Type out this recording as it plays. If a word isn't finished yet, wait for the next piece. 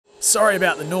Sorry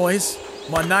about the noise.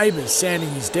 My neighbour's sanding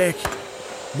his deck.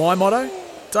 My motto?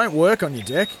 Don't work on your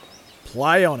deck.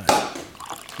 Play on it.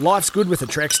 Life's good with a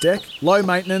Trex deck. Low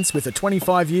maintenance with a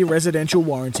 25-year residential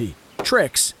warranty.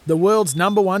 Trex, the world's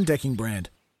 #1 decking brand.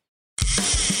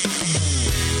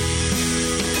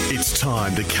 It's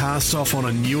time to cast off on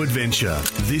a new adventure.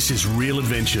 This is Real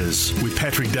Adventures with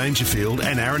Patrick Dangerfield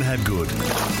and Aaron Habgood.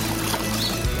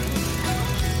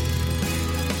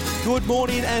 Good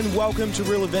morning and welcome to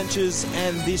Real Adventures.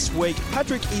 And this week,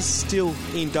 Patrick is still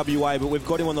in WA, but we've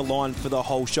got him on the line for the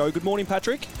whole show. Good morning,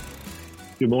 Patrick.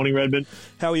 Good morning, Redmond.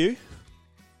 How are you?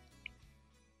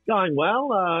 Going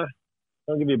well.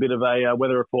 I'll give you a bit of a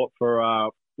weather report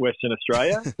for Western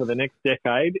Australia. For the next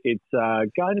decade, it's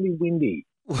going to be windy.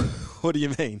 What do you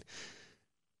mean?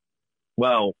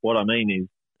 Well, what I mean is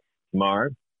tomorrow,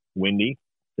 windy.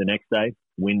 The next day,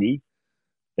 windy.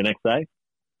 The next day,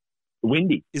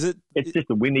 windy. Is it? It's just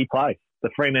a windy place.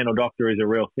 The Fremantle Doctor is a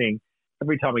real thing.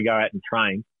 Every time we go out and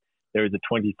train, there is a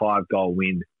 25-goal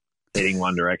wind heading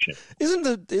one direction.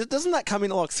 Doesn't that come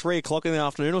in at like 3 o'clock in the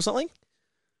afternoon or something?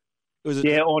 Or is it...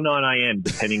 Yeah, or 9 a.m.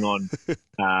 depending on.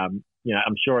 I'm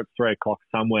sure it's 3 o'clock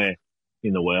somewhere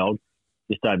in the world.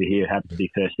 Just over here, it happens to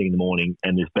be first thing in the morning,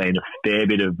 and there's been a fair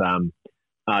bit of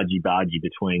argy-bargy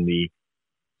between the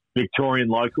Victorian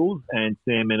locals and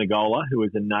Sam Menegola, who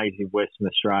is a native Western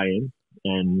Australian,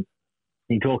 and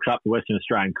he talks up the Western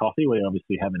Australian coffee. We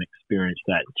obviously haven't experienced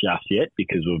that just yet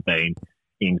because we've been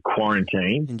in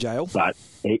quarantine. In jail. But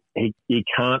he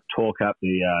can't talk up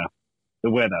the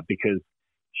weather because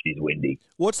she's windy.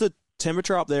 What's the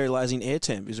temperature up there, as in air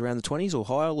temp? Is it around the 20s or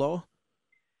higher, lower?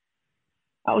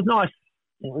 It was nice.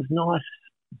 It was nice.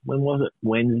 When was it?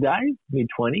 Wednesday,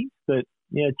 mid-20s. But,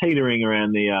 teetering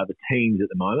around the teens at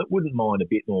the moment. Wouldn't mind a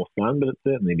bit more sun, but it's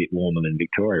certainly a bit warmer than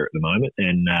Victoria at the moment.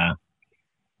 And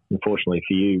unfortunately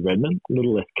for you, Redmond, a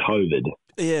little less COVID.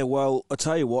 Yeah, well, I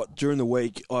tell you what, during the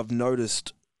week, I've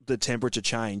noticed the temperature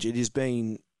change. It has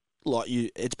been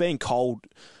it's been cold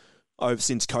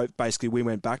since basically we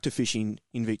went back to fishing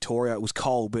in Victoria. It was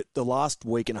cold, but the last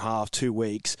week and a half, 2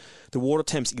 weeks, the water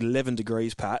temp's 11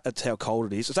 degrees, Pat. That's how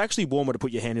cold it is. It's actually warmer to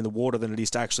put your hand in the water than it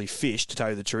is to actually fish, to tell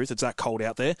you the truth. It's that cold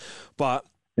out there. But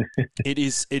it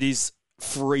is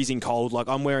freezing cold. Like,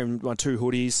 I'm wearing my 2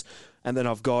 hoodies, and then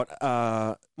I've got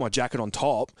my jacket on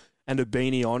top and a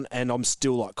beanie on, and I'm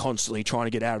still constantly trying to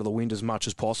get out of the wind as much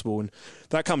as possible. And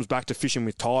that comes back to fishing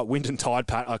with tide, wind and tide,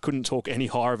 Pat. I couldn't talk any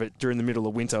higher of it during the middle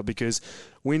of winter, because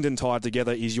wind and tide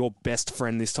together is your best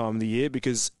friend this time of the year,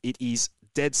 because it is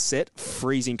dead set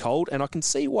freezing cold. And I can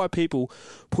see why people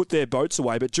put their boats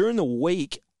away. But during the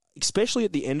week, especially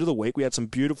at the end of the week, we had some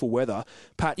beautiful weather.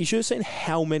 Pat, you should have seen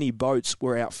how many boats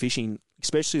were out fishing,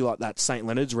 especially like that St.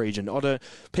 Leonard's region.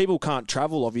 People can't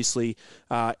travel, obviously,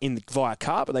 via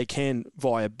car, but they can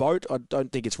via boat. I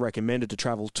don't think it's recommended to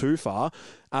travel too far.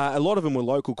 A lot of them were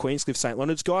local Queenscliff, St.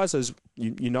 Leonard's guys, as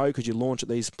you know, because you launch at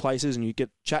these places and you get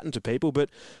chatting to people.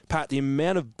 But, Pat, the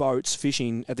amount of boats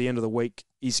fishing at the end of the week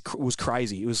was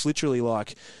crazy. It was literally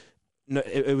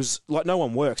it was like no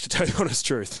one works, to tell you the honest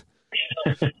truth.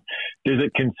 Does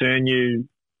it concern you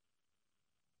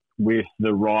with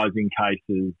the rising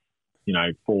cases,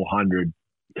 400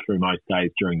 through most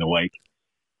days during the week,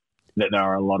 that there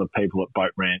are a lot of people at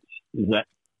boat ramps? Does that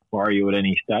worry you at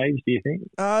any stage, do you think?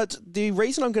 The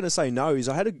reason I'm going to say no is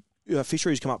I had a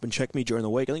fisheries come up and check me during the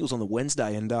week. I think it was on the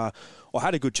Wednesday, and I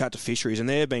had a good chat to fisheries, and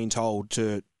they're being told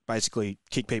to basically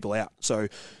kick people out. So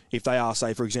if they are,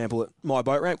 say, for example, at my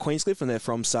boat ramp, Queenscliff, and they're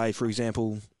from, say, for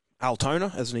example,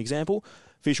 Altona, as an example,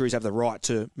 fisheries have the right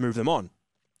to move them on.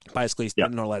 Basically, they're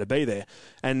not allowed to be there.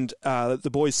 And the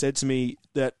boys said to me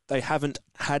that they haven't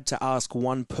had to ask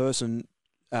one person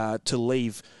to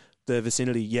leave the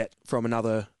vicinity yet from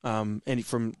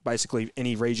from basically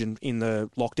any region in the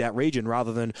locked out region,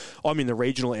 rather than I'm in the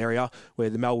regional area where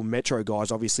the Melbourne Metro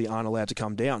guys obviously aren't allowed to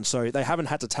come down. So they haven't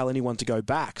had to tell anyone to go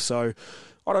back. So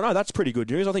I don't know. That's pretty good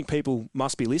news. I think people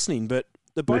must be listening, but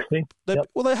the boat,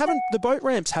 the boat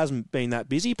ramps hasn't been that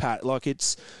busy, Pat. Like,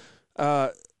 it's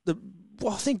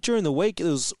I think during the week, it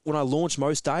was when I launched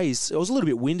most days, it was a little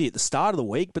bit windy at the start of the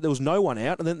week, but there was no one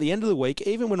out. And then at the end of the week,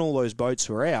 even when all those boats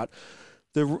were out,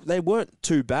 they weren't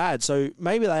too bad. So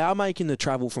maybe they are making the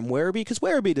travel from Werribee, because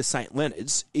Werribee to St.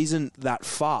 Leonard's isn't that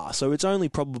far. So it's only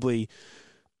probably,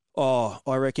 I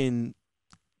reckon,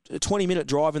 a 20-minute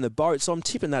drive in the boat. So I'm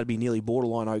tipping that'd be nearly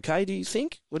borderline okay, do you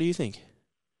think? What do you think?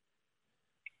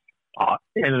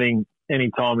 Any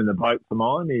time in the boat for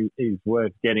mine is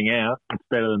worth getting out. It's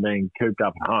better than being cooped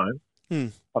up at home.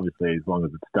 Obviously, as long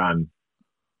as it's done,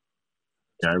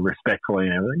 respectfully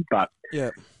and everything. But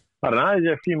yeah, I don't know.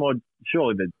 There's a few more.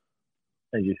 Surely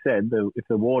as you said, if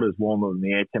the water's warmer than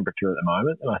the air temperature at the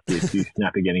moment, there must be a few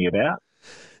snapper getting about.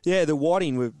 Yeah, the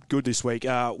whiting were good this week.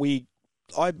 No,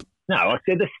 I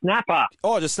said the snapper.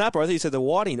 Oh, the snapper. I think you said the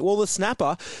whiting. Well, the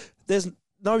snapper, there's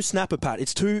no snapper, Pat.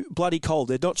 It's too bloody cold.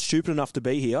 They're not stupid enough to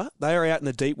be here. They are out in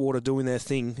the deep water doing their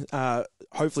thing,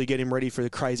 hopefully getting ready for the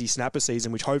crazy snapper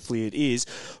season, which hopefully it is.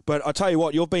 But I tell you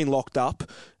what, you've been locked up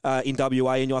in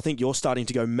WA, and I think you're starting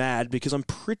to go mad because I'm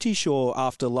pretty sure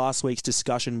after last week's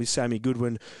discussion with Sammy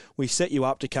Goodwin, we set you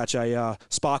up to catch a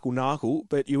sparkle narkle,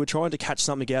 but you were trying to catch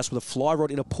something else with a fly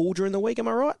rod in a pool during the week. Am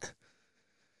I right?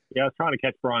 Yeah, I was trying to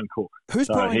catch Brian Cook. Who's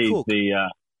Brian Cook?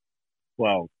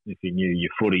 Well, if you knew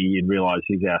your footy, you'd realise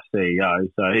he's our CEO.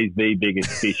 So he's the biggest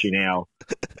fish in our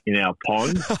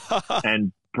pond.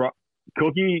 And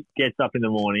Cookie gets up in the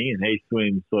morning and he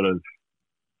swims sort of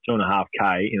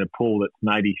 2.5K in a pool that's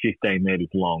maybe 15 metres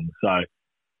long. So I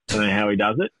don't know how he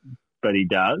does it, but he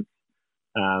does.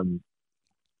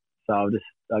 So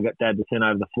I got Dad to send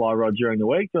over the fly rod during the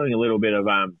week, doing a little bit of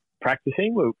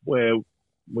practicing where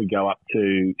we go up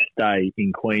to stay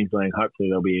in Queensland. Hopefully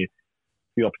there'll be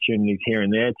few opportunities here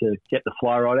and there to get the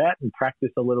fly rod out and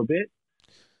practice a little bit.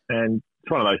 And it's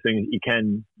one of those things you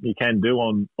can do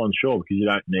on shore because you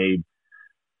don't need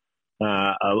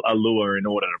a lure in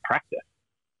order to practice.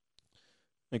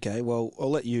 Okay, well,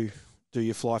 I'll let you do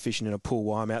your fly fishing in a pool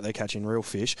while I'm out there catching real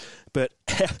fish. But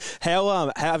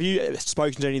how have you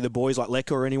spoken to any of the boys like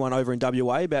Lecca or anyone over in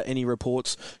WA about any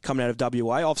reports coming out of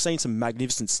WA? I've seen some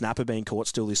magnificent snapper being caught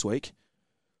still this week.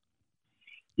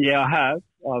 Yeah, I have.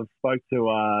 I've spoke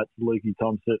to Lukey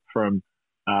Thompson from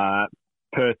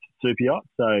Perth Super Yacht.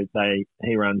 So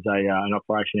he runs an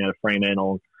operation out of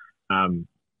Fremantle, and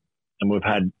we've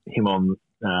had him on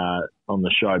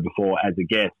the show before as a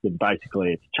guest. And basically,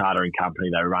 it's a chartering company.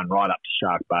 They run right up to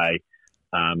Shark Bay,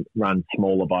 run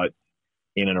smaller boats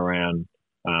in and around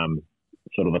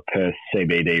sort of the Perth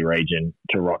CBD region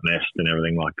to Rottnest and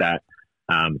everything like that.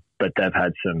 But they've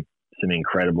had some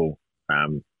incredible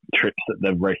trips that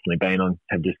they've recently been on,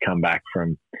 have just come back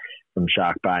from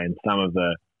Shark Bay, and some of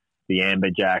the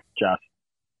amberjack, just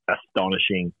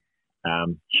astonishing,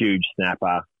 huge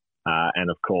snapper, and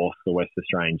of course the West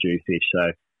Australian jewfish.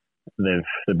 So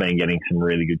they've been getting some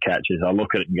really good catches. I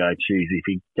look at it and go, geez, if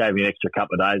he gave me an extra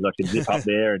couple of days, I could zip up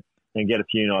there and get a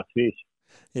few nice fish.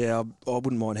 Yeah, I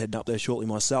wouldn't mind heading up there shortly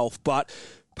myself. But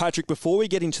Patrick, before we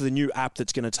get into the new app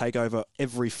that's going to take over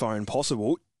every phone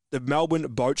possible, the Melbourne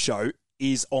Boat Show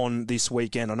is on this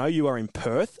weekend. I know you are in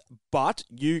Perth, but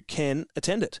you can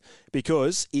attend it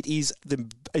because it's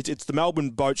the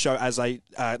Melbourne Boat Show as they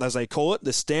call it,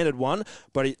 the standard one,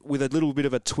 but with a little bit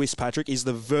of a twist, Patrick, is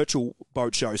the virtual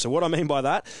boat show. So what I mean by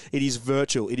that, it is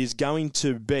virtual. It is going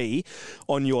to be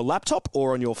on your laptop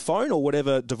or on your phone or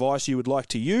whatever device you would like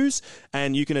to use,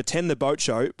 and you can attend the boat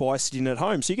show by sitting at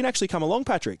home. So you can actually come along,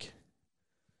 Patrick.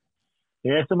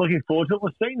 Yes, I'm looking forward to it.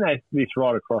 We're seeing this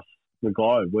right across the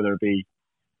globe, whether it be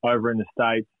over in the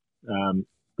States,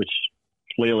 which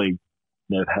clearly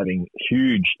they're having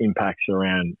huge impacts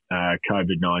around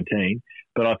COVID-19.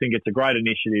 But I think it's a great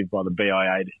initiative by the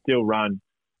BIA to still run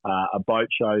a boat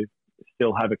show,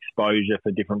 still have exposure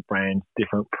for different brands,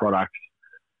 different products,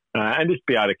 and just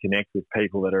be able to connect with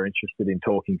people that are interested in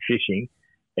talking fishing,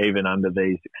 even under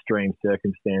these extreme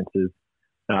circumstances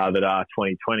that are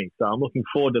 2020. So I'm looking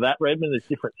forward to that, Redmond. There's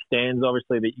different stands,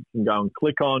 obviously, that you can go and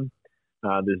click on.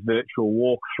 There's virtual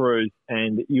walkthroughs,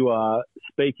 and you are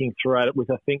speaking throughout it with,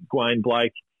 I think, Dwayne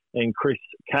Blake and Chris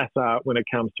Cassar when it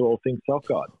comes to all things Soft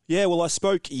Guide. Yeah, well, I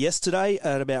spoke yesterday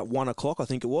at about 1 o'clock, I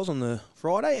think it was, on the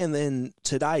Friday, and then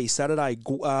today, Saturday,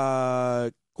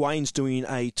 Gwayne's doing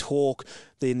a talk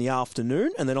in the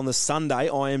afternoon, and then on the Sunday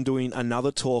I am doing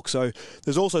another talk. So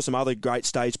there's also some other great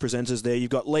stage presenters there.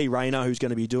 You've got Lee Rayner, who's going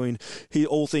to be doing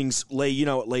all things Lee. You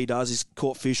know what Lee does, he's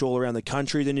caught fish all around the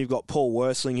country. Then you've got Paul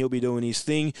Worsling, he'll be doing his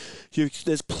thing.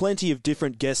 There's plenty of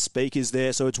different guest speakers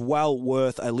there, so it's well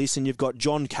worth a listen. You've got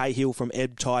John Cahill from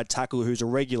Ebb Tide Tackle, who's a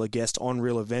regular guest on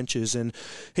Real Adventures, and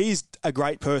he's a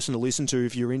great person to listen to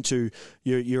if you're into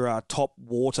your top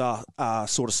water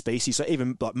sort of species. So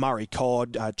even like Murray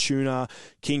cod, tuna,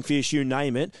 kingfish, you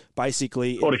name it,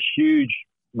 basically. Caught a huge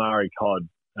Murray cod,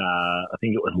 I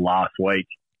think it was last week,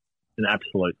 an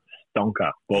absolute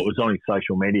stonker. Well, it was on his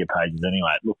social media pages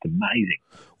anyway. It looked amazing.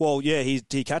 Well, yeah,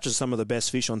 he catches some of the best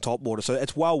fish on top water, so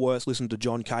it's well worth listening to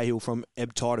John Cahill from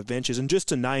Ebb Tide Adventures. And just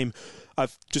to name,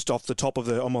 just off the top of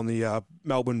I'm on the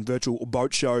Melbourne Virtual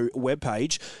Boat Show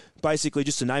webpage, basically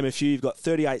just to name a few, you've got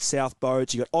 38 South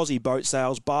Boats, you've got Aussie Boat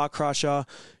Sales, Bar Crusher,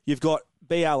 you've got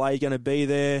BLA going to be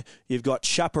there. You've got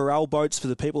Chaparral boats for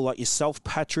the people like yourself,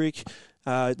 Patrick.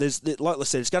 Like I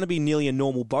said, it's going to be nearly a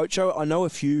normal boat show. I know a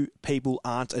few people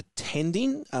aren't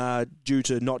attending due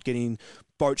to not getting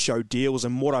boat show deals,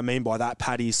 and what I mean by that,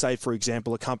 Paddy, is say, for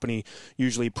example, a company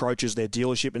usually approaches their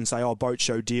dealership and say, boat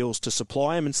show deals to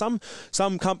supply them, and some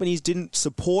companies didn't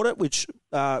support it, which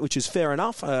is fair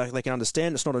enough. They can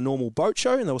understand it's not a normal boat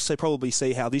show, and they'll probably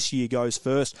see how this year goes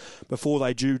first before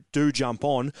they do jump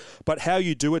on. But how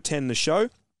you do attend the show,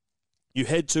 you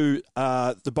head to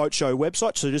the Boat Show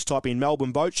website, so just type in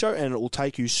Melbourne Boat Show and it will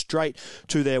take you straight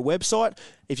to their website.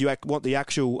 If you want the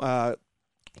actual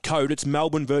code, it's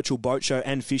Melbourne Virtual Boat Show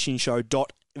and Fishing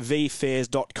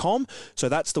Show.vfares.com. So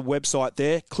that's the website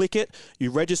there. Click it,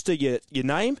 you register your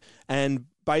name, and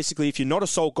basically, if you're not a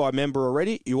Salt Guide member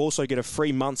already, you also get a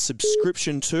free month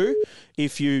subscription too.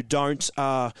 If you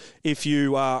log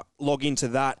into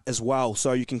that as well,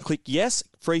 so you can click yes,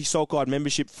 free Salt Guide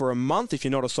membership for a month if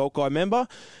you're not a Salt Guide member,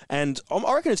 and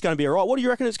I reckon it's going to be all right. What do you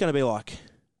reckon it's going to be like?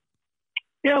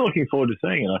 Yeah, looking forward to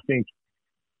seeing it. I think,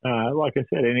 like I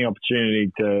said, any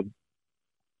opportunity to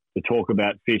talk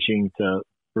about fishing, to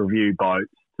review boats,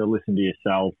 to listen to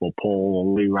yourself or Paul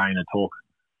or Lee Rayner talk.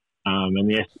 And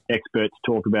the experts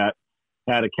talk about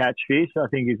how to catch fish, I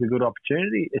think is a good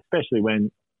opportunity, especially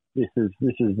when this is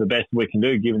the best we can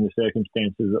do given the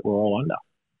circumstances that we're all under.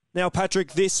 Now,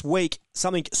 Patrick, this week,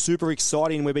 something super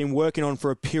exciting we've been working on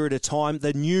for a period of time,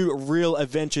 the new Real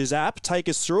Adventures app. Take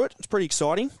us through it. It's pretty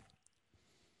exciting.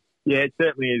 Yeah, it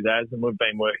certainly is, Az, and we've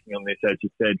been working on this, as you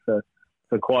said, for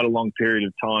quite a long period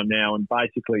of time now. And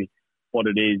basically what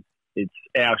it is, it's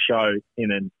our show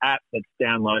in an app that's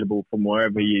downloadable from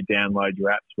wherever you download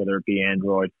your apps, whether it be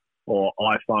Android or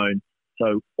iPhone.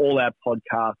 So all our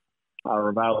podcasts are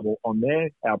available on there.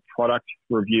 Our product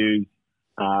reviews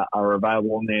are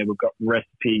available on there. We've got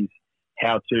recipes,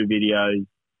 how-to videos.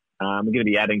 We're going to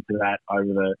be adding to that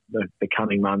over the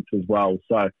coming months as well.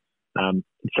 So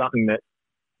it's something that,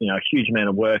 a huge amount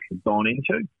of work has gone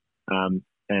into, and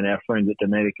our friends at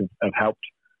Dometic have helped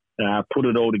put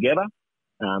it all together.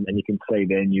 And you can see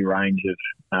their new range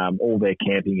of all their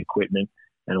camping equipment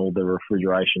and all the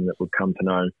refrigeration that we've come to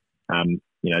know,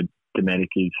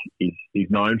 Dometic is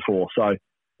known for. So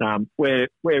we're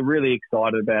really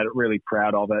excited about it, really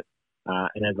proud of it.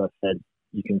 And as I said,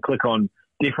 you can click on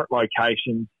different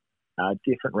locations,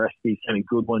 different recipes, some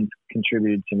good ones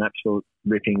contributed, some absolute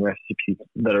ripping recipes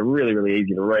that are really, really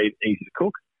easy to read, easy to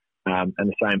cook. And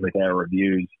the same with our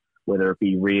reviews, whether it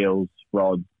be reels,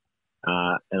 rods,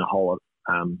 and a whole lot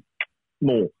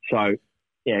more. So,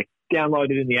 yeah,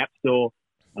 download it in the App Store.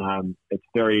 It's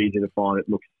very easy to find. It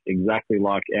looks exactly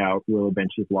like our Real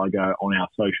Adventures logo on our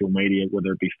social media,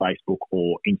 whether it be Facebook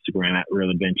or Instagram at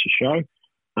Real Adventures Show.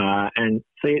 And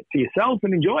see it for yourself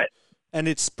and enjoy it. And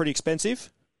it's pretty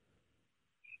expensive?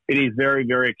 It is very,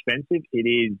 very expensive. It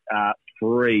is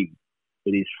free.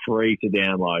 It is free to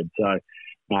download. So,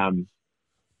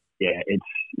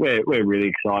 we're really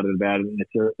excited about it. And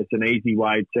it's an easy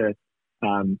way to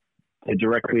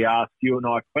directly ask you and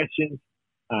I questions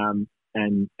and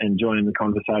join in the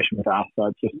conversation with us.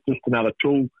 So it's just another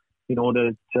tool in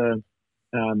order to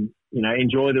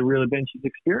enjoy the Real Adventures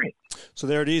experience. So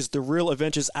there it is, the Real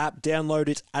Adventures app. Download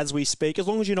it as we speak, as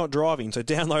long as you're not driving. So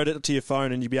download it to your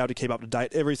phone and you'll be able to keep up to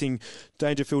date. Everything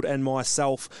Dangerfield and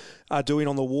myself are doing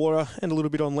on the water and a little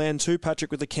bit on land too.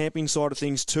 Patrick with the camping side of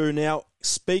things too. Now,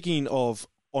 speaking of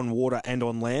on water and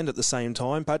on land at the same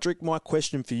time, Patrick, my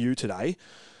question for you today,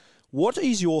 what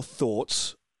is your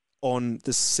thoughts on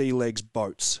the Sea Legs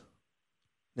boats?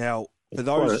 Now, for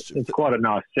those... It's quite a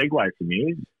nice segue from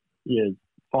you. You're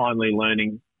finally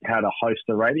learning how to host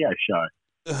a radio show.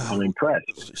 I'm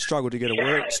impressed. Struggle to get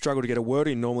a word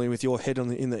in normally with your head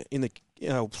in the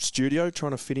studio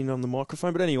trying to fit in on the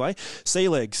microphone. But anyway, Sea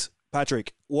Legs,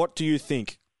 Patrick, what do you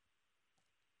think?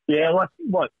 Yeah, well, I think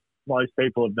what most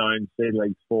people have known Sea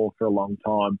Legs for a long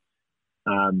time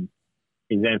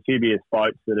is amphibious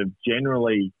boats that have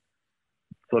generally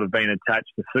sort of been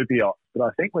attached to super yachts. But I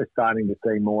think we're starting to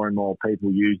see more and more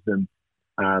people use them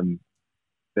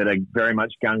that are very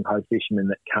much gung-ho fishermen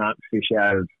that can't fish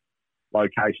out of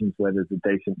locations where there's a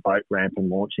decent boat ramp and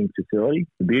launching facility.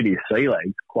 The beauty of Sea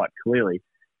Legs, quite clearly,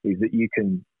 is that you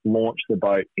can launch the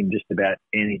boat in just about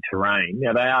any terrain.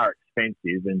 Now, they are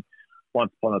expensive, and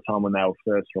once upon a time when they were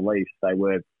first released, they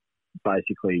were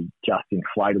basically just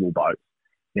inflatable boats.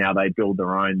 Now they build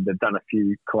their own. They've done a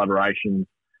few collaborations,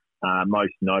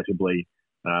 most notably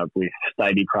with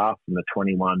Stadicraft and the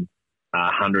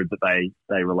 2100 that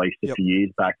they released a few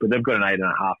years back. But they've got an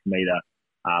 8.5 metre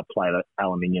plate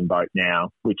aluminium boat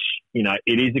now, which,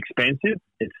 it is expensive.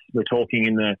 We're talking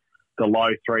in the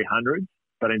low 300s,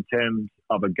 but in terms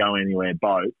of a go-anywhere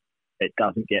boat, it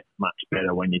doesn't get much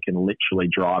better when you can literally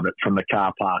drive it from the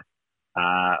car park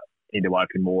into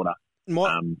open water.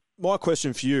 My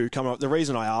question for you, coming up, the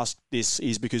reason I asked this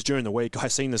is because during the week I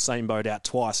seen the same boat out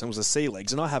twice, and it was a Sea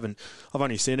Legs, and I've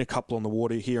only seen a couple on the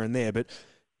water here and there. But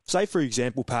say, for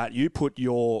example, Pat, you put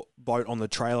your boat on the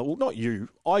trailer. Well, not you.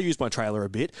 I use my trailer a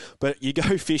bit, but you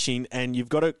go fishing and you've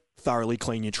got to thoroughly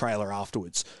clean your trailer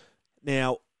afterwards.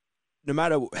 Now, no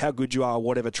matter how good you are,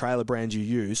 whatever trailer brand you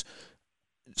use,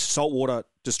 salt water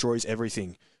destroys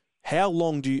everything. How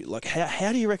long do you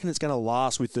how do you reckon it's going to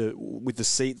last with the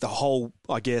seat, the whole,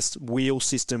 I guess, wheel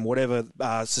system, whatever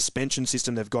suspension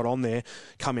system they've got on there,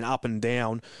 coming up and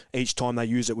down each time they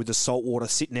use it, with the salt water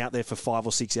sitting out there for 5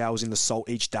 or 6 hours in the salt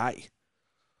each day?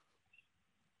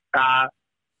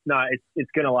 No,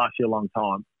 it's going to last you a long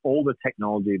time. All the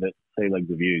technology that Sea Legs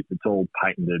have used, it's all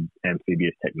patented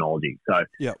amphibious technology. So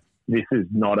this is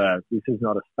not a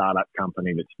startup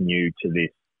company that's new to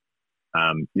this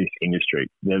industry.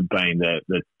 They've been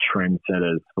the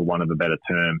trendsetters, for want of a better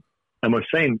term, and we've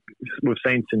seen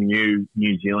some New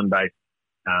Zealand-based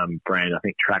brand. I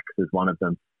think Trax is one of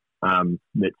them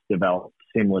that's developed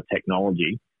similar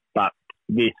technology, but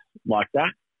this, like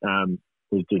that,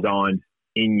 was designed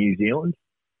in New Zealand,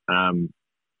 and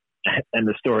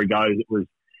the story goes it was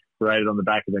created on the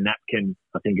back of a napkin.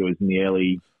 I think it was in the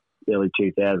early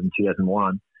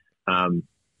 2001,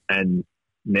 and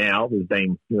now there's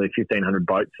been nearly 1,500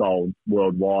 boats sold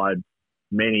worldwide,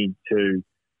 many to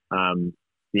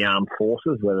the armed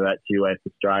forces, whether that's US,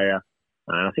 Australia,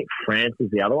 and I think France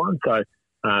is the other one. So,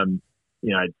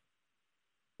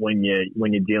 when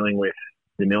you're dealing with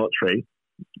the military,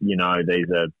 these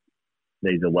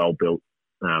are well built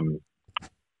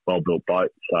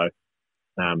boats. So,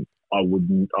 I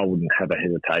wouldn't have a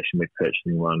hesitation with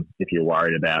purchasing one if you're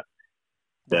worried about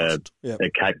the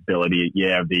capability,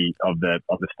 of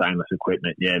the stainless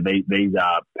equipment. Yeah, these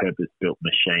are purpose built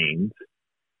machines,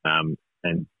 and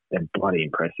bloody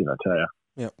impressive, I tell you.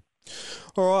 Yeah.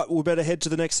 All right, we better head to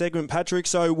the next segment, Patrick.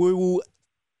 So we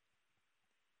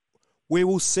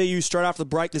will see you straight after the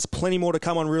break. There's plenty more to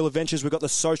come on Real Adventures. We've got the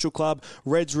Social Club,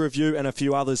 Reds Review, and a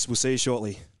few others. We'll see you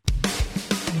shortly.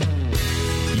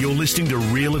 You're listening to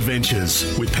Real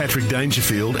Adventures with Patrick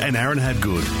Dangerfield and Aaron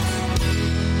Hadgood.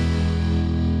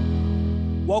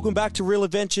 Welcome back to Real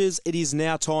Adventures. It is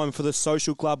now time for the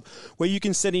Social Club, where you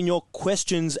can send in your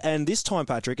questions. And this time,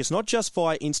 Patrick, it's not just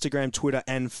via Instagram, Twitter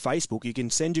and Facebook. You can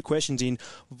send your questions in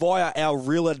via our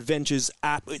Real Adventures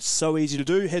app. It's so easy to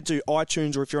do. Head to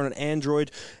iTunes, or if you're on an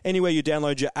Android, anywhere you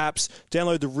download your apps,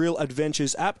 download the Real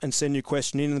Adventures app and send your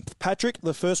question in. And Patrick,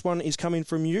 the first one is coming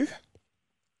from you.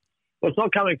 Well, it's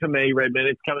not coming from me, Redmond.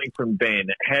 It's coming from Ben.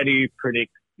 How do you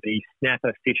predict the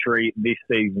snapper fishery this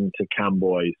season to come,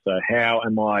 boys? So how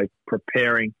am I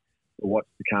preparing for what's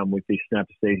to come with this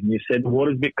snapper season? You said the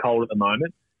water's a bit cold at the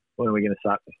moment. When are we going to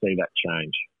start to see that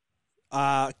change?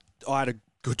 I had a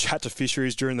good chat to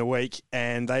fisheries during the week,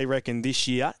 and they reckon this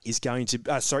year is going to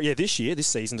this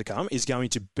season to come is going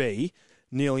to be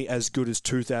nearly as good as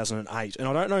 2008. And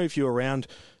I don't know if you were around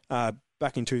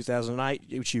back in 2008,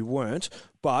 which you weren't,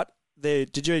 but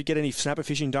did you get any snapper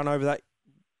fishing done over that,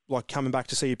 like coming back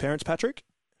to see your parents, Patrick?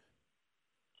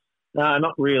 No,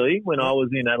 not really. When I was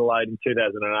in Adelaide in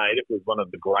 2008, it was one of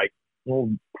the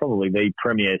probably the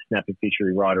premier snapper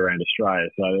fishery right around Australia.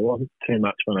 So there wasn't too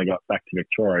much when I got back to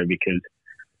Victoria, because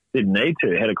didn't need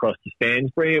to. Head across to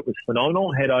Stansbury, it was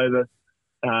phenomenal. Head over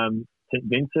St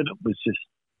Vincent, it was just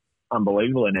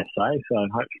unbelievable in SA. So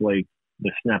hopefully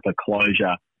the snapper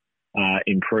closure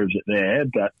improves it there,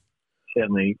 but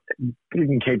certainly you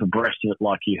can keep abreast of it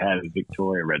like you have in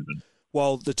Victoria, Redmond.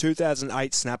 Well, the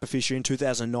 2008 snapper fishery in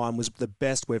 2009 was the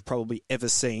best we've probably ever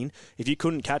seen. If you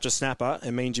couldn't catch a snapper,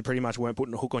 it means you pretty much weren't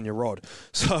putting a hook on your rod.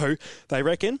 So they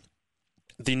reckon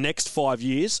the next 5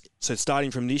 years, so starting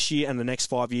from this year and the next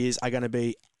 5 years, are going to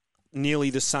be nearly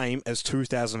the same as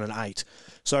 2008.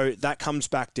 So that comes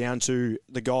back down to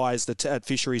the guys at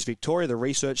Fisheries Victoria, the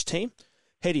research team,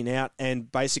 heading out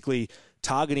and basically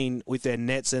targeting with their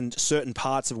nets and certain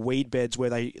parts of weed beds where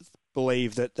they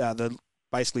believe that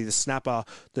basically the snapper,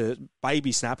 the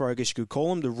baby snapper, I guess you could call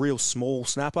them, the real small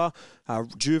snapper,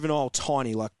 juvenile,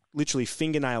 tiny, like literally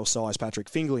fingernail size,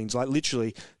 Patrick, fingerlings, like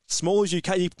literally small as you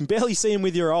can barely see them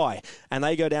with your eye. And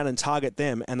they go down and target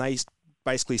them, and they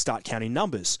basically start counting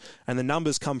numbers. And the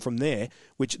numbers come from there,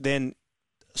 which then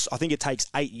I think it takes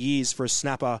 8 years for a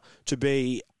snapper to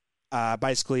be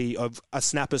basically of a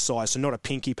snapper size, so not a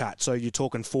pinky pat. So you're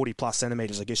talking 40 plus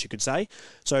centimetres, I guess you could say.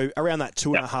 So around that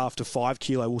 2.5 to 5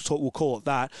 kilo, we'll call it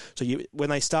that. So when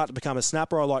they start to become a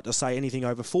snapper, I like to say anything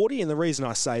over 40. And the reason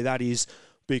I say that is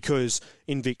because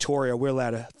in Victoria we're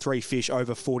allowed to 3 fish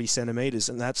over 40 centimetres,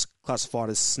 and that's classified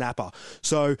as snapper.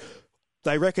 So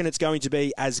they reckon it's going to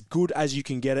be as good as you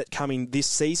can get it coming this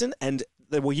season, and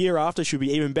the year after should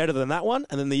be even better than that one,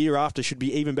 and then the year after should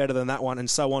be even better than that one, and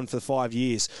so on for 5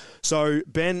 years. So,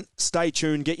 Ben, stay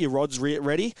tuned, get your rods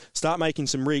ready, start making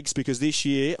some rigs, because this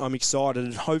year I'm excited,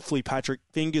 and hopefully, Patrick,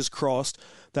 fingers crossed,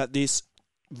 that this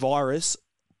virus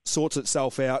sorts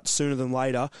itself out sooner than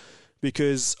later,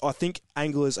 because I think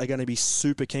anglers are going to be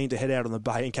super keen to head out on the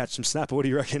bay and catch some snapper. What do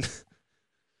you reckon?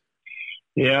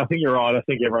 Yeah, I think you're right. I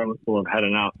think everyone will have had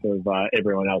enough of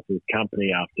everyone else's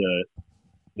company after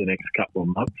the next couple of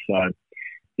months. So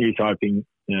he's hoping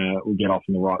we'll get off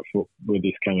on the right foot with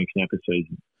this coming snapper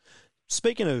season.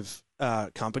 Speaking of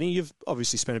company, you've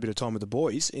obviously spent a bit of time with the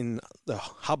boys in the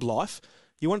hub life.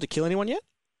 You wanted to kill anyone yet?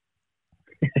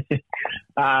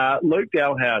 Luke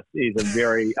Dalhouse is a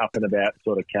very up and about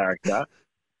sort of character,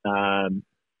 and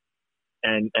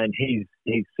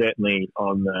he's certainly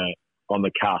on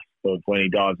the cusp of when he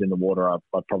dives in the water. I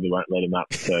probably won't let him up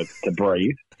to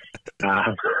breathe.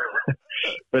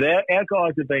 But our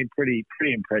guys have been pretty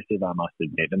impressive, I must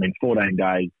admit. I mean, 14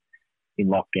 days in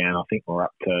lockdown. I think we're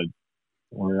up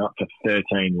to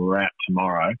 13. We're out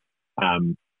tomorrow.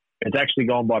 It's actually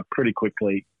gone by pretty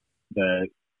quickly. The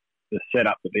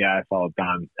setup that the AFL have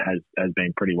done has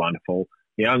been pretty wonderful.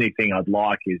 The only thing I'd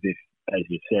like is if, as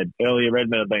you said earlier,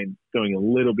 Redmond have been doing a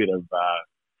little bit of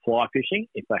fly fishing.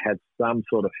 If they had some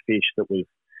sort of fish that was,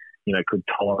 could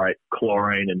tolerate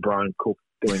chlorine and Brian Cook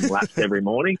doing laps every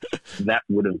morning, that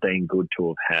would have been good to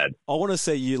have had. I want to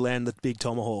see you land the big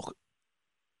tomahawk.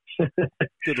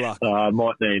 Good luck. I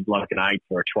might need like an 8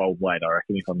 or a 12 weight, I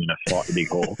reckon, if I'm going to fight the big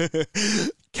haul.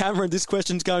 Cameron, this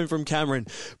question's going from Cameron.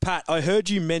 Pat, I heard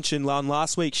you mention on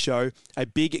last week's show a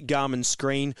big Garmin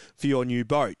screen for your new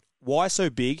boat. Why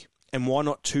so big, and why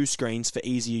not 2 screens for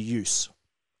easier use?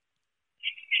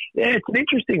 Yeah, it's an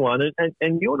interesting one,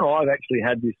 and you and I have actually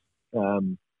had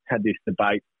this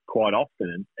debate quite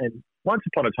often. And once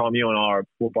upon a time, you and I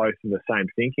were both in the same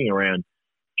thinking around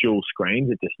dual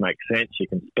screens. It just makes sense. You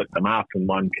can split them up, and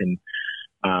one can,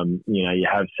 you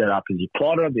have set up as your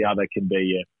plotter. The other can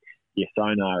be your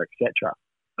sonar, etc.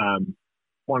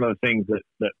 One of the things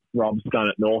that Rob's done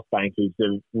at North Bank is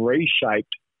they've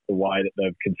reshaped the way that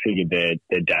they've configured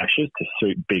their dashes to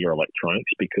suit bigger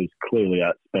electronics, because clearly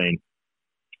that's been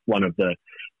one of the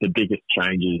biggest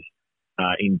changes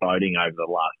in boating over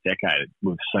the last decade.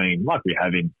 We've seen, like we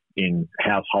have in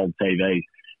household TVs,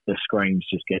 the screens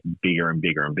just get bigger and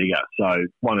bigger and bigger. So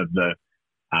one of the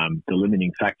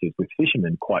limiting factors with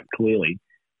fishermen, quite clearly,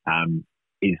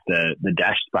 is the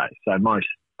dash space. So most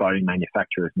boating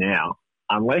manufacturers now,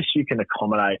 unless you can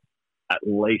accommodate at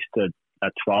least a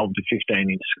 12 to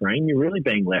 15 inch screen, you're really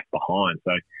being left behind.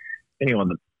 So anyone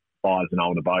that buys an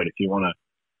older boat, if you want to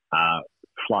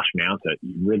flush mount it,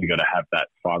 you really got to have that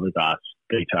fiberglass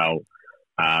detail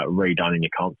redone in your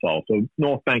console. So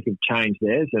North Bank have changed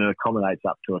theirs, and it accommodates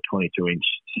up to a 22 inch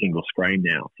single screen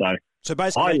now. So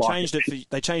basically,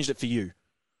 they changed it for you.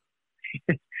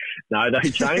 No, they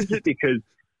changed it because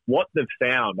what they've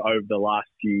found over the last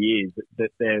few years,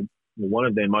 that one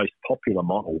of their most popular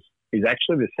models is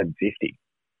actually the 750,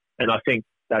 and I think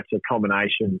that's a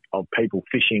combination of people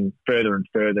fishing further and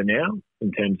further now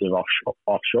in terms of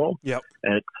offshore. Yep.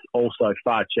 And it's also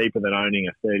far cheaper than owning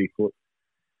a 30-foot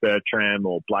Bertram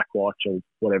or Blackwatch or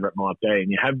whatever it might be. And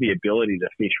you have the ability to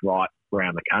fish right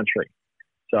around the country.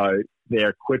 So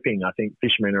they're equipping, I think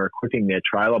fishermen are equipping their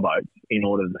trailer boats in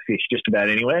order to fish just about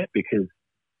anywhere, because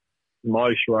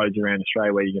most roads around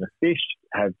Australia where you're going to fish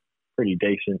have pretty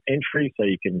decent entry. So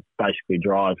you can basically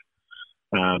drive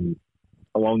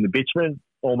along the bitumen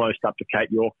almost up to Cape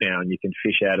York now, and you can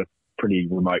fish out of pretty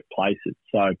remote places.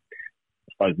 So I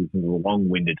suppose this is a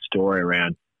long-winded story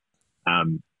around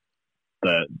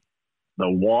the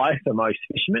why for most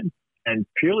fishermen. And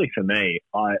purely for me,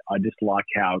 I just like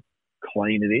how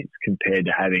clean it is compared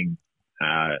to having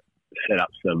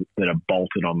setups that are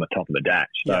bolted on the top of the dash.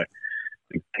 So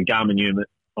the Garmin unit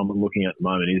I'm looking at the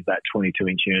moment is that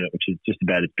 22-inch unit, which is just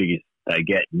about as big as they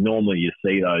get. Normally you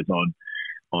see those on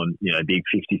big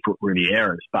 50-foot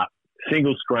Rivieras, but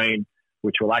single screen,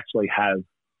 which will actually have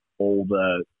all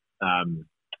the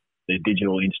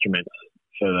digital instruments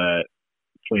for the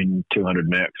Twin 200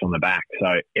 Mercs on the back. So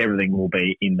everything will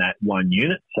be in that one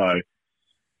unit. So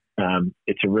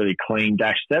it's a really clean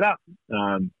dash setup,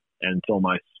 and it's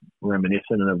almost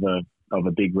reminiscent of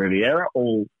a big Riviera,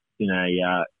 all in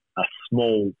a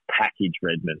small package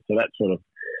Redmond. So that's sort of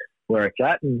where it's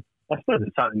at. And I suppose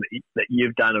it's something that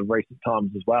you've done of recent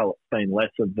times as well. It's been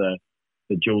less of the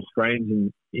dual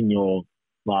screens in your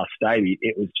last Stady,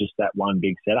 it was just that one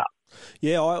big setup.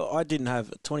 Yeah, I didn't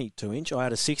have a 22-inch. I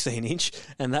had a 16-inch,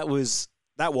 and that was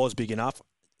big enough.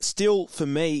 Still, for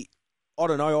me, I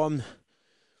don't know.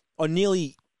 I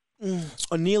nearly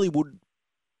would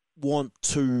want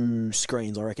 2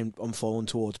 screens. I reckon I'm falling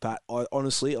towards Pat. I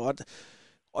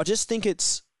just think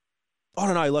it's. I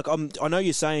don't know. Like I know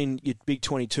you're saying your big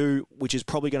 22, which is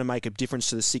probably going to make a difference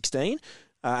to the 16,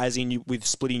 as in with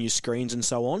splitting your screens and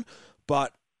so on.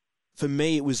 But for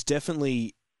me, it was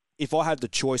definitely. If I had the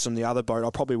choice on the other boat,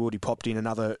 I probably would have popped in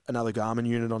another Garmin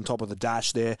unit on top of the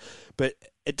dash there. But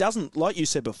it doesn't, like you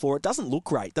said before, it doesn't look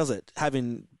great, does it?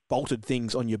 Having bolted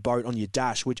things on your boat, on your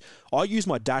dash, which I use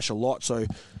my dash a lot. So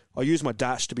I use my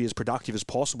dash to be as productive as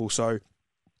possible. So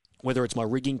whether it's my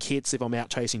rigging kits, if I'm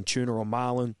out chasing tuna or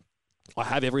marlin, I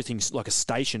have everything like a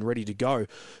station ready to go.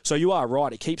 So you are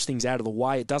right. It keeps things out of the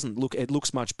way. It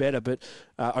looks much better, but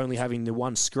only having the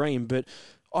one screen. But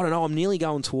I don't know. I'm nearly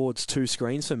going towards 2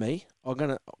 screens for me.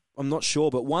 I'm not sure.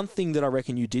 But one thing that I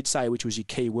reckon you did say, which was your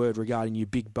key word regarding your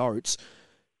big boats,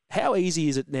 how easy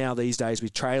is it now these days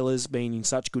with trailers being in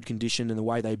such good condition and the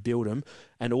way they build them,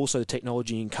 and also the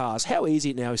technology in cars? How easy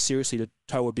it now is seriously to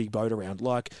tow a big boat around?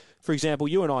 Like, for example,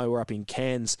 you and I were up in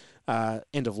Cairns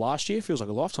end of last year. Feels like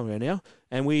a lifetime ago now.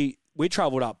 And we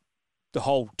travelled up the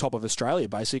whole top of Australia,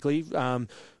 basically,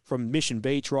 from Mission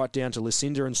Beach right down to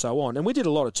Lucinda and so on. And we did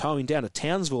a lot of towing down to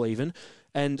Townsville even.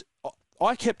 And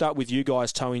I kept up with you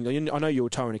guys towing. I know you were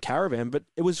towing a caravan, but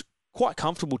it was quite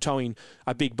comfortable towing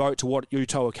a big boat to what you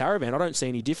tow a caravan. I don't see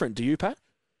any different. Do you, Pat?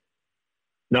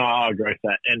 No, I agree with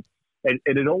that. And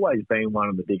it had always been one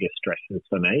of the biggest stresses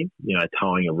for me,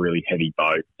 towing a really heavy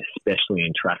boat, especially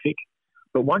in traffic.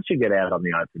 But once you get out on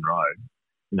the open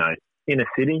road, in a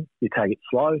city, you take it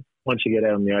slow. Once you get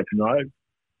out on the open road,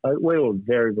 we were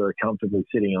very, very comfortably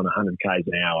sitting on 100 k's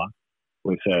an hour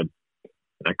with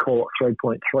a call it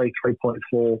 3.3,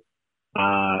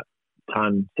 3.4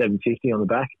 ton 750 on the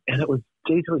back, and it was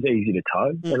easy to tow,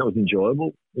 and it was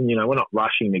enjoyable. And, we're not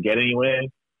rushing to get anywhere.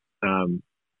 We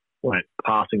weren't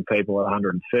passing people at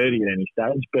 130 at any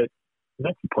stage, but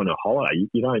that's the point of holiday.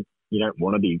 You don't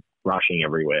want to be rushing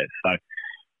everywhere. So,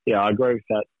 yeah, I agree with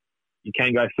that. You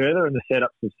can go further, and the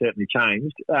setups have certainly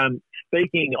changed.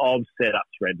 Speaking of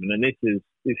setups, Redmond, and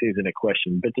this isn't a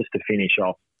question, but just to finish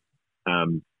off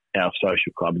our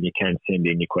social club, and you can send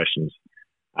in your questions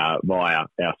via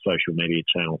our social media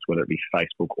channels, whether it be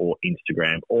Facebook or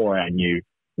Instagram or our new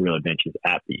Real Adventures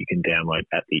app that you can download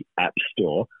at the App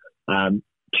Store.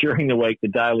 During the week, the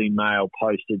Daily Mail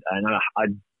posted, and I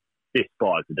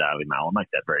despise the Daily Mail. I'll make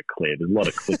that very clear. There's a lot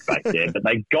of clickbait there, but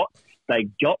they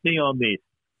got me on this.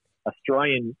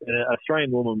 Australian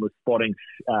woman was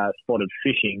spotted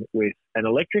fishing with an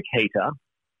electric heater,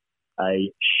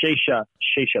 a shisha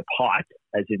pipe,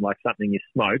 as in like something you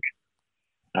smoke,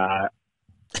 a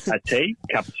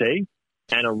cup of tea,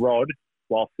 and a rod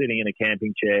while sitting in a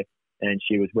camping chair, and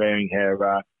she was wearing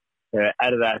her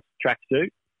Adidas tracksuit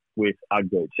with Ugg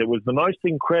boots. It was the most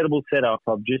incredible setup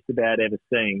I've just about ever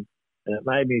seen, and it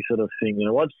made me sort of think,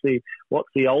 what's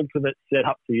the ultimate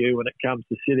setup for you when it comes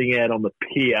to sitting out on the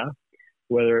pier,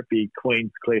 whether it be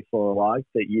Queen's Cliff or like,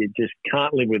 that you just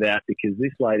can't live without, because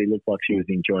this lady looked like she was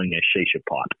enjoying her shisha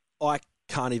pipe. I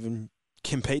can't even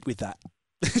compete with that.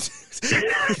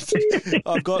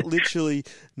 I've got literally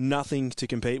nothing to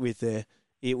compete with there.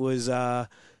 It was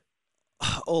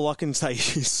all I can say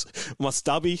is my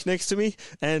stubby next to me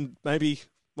and maybe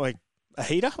like a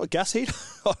heater, a gas heater.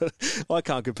 I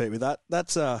can't compete with that.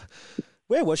 That's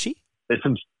where was she? There's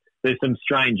some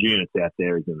strange units out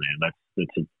there, isn't there?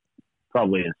 That's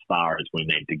probably as far as we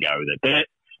need to go with it. But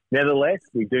nevertheless,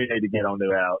 we do need to get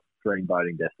onto our dream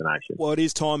boating destination. Well, it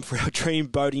is time for our dream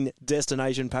boating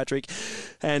destination, Patrick.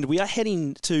 And we are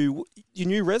heading to your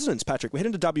new residence, Patrick. We're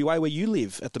heading to WA where you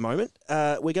live at the moment.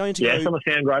 We're going to I'm a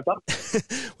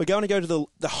Sandgroper. We're going to go to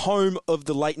the home of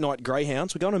the late night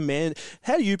greyhounds. We're going to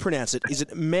how do you pronounce it? Is it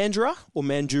Mandurah or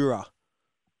Mandurah?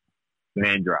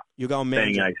 Mandurah. You're going Mandurah.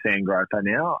 Being a Sandgroper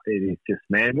now, it is just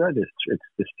Mandurah. It's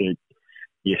just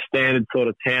your standard sort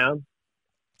of town.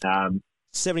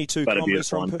 72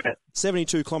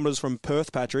 kilometres from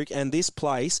Perth, Patrick, and this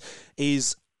place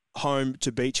is home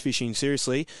to beach fishing.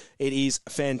 Seriously, it is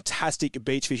fantastic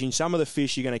beach fishing. Some of the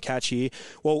fish you're going to catch here,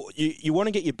 well, you want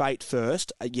to get your bait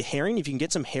first. Your herring, if you can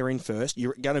get some herring first,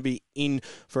 you're going to be in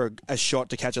for a shot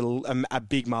to catch a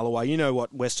big mulloway. You know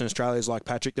what Western Australia is like,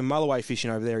 Patrick. The mulloway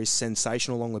fishing over there is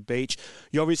sensational along the beach.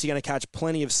 You're obviously going to catch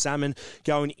plenty of salmon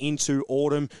going into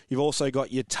autumn. You've also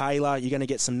got your tailor. You're going to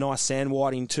get some nice sand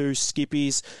whiting too,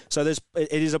 skippies. So it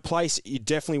is a place you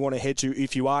definitely want to head to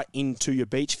if you are into your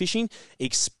beach fishing,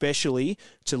 especially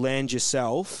to land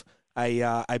yourself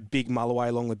a big mulloway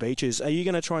along the beaches. Are you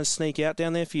going to try and sneak out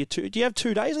down there for your 2? Do you have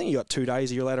 2 days? I think you got 2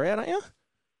 days you're allowed out, aren't you?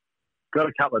 Got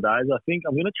a couple of days. I think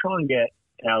I'm going to try and get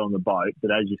out on the boat.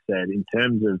 But as you said, in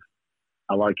terms of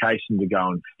a location to go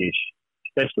and fish,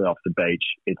 especially off the beach,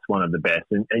 it's one of the best.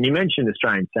 And you mentioned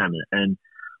Australian salmon, and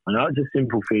I know it's a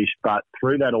simple fish, but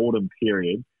through that autumn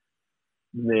period,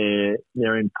 they're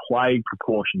in plague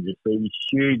proportions. You see these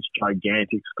huge,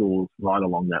 gigantic schools right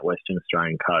along that Western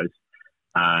Australian coast,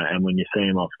 and when you see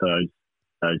them off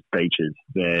those beaches,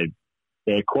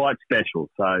 they're quite special.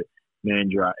 So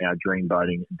Mandurah, our dream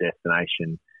boating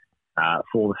destination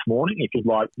for this morning. If you'd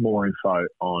like more info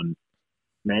on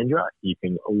Mandurah, you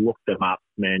can look them up,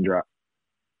 mandurah.com.au.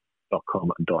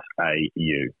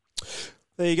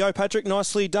 There you go, Patrick.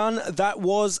 Nicely done. That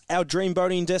was our dream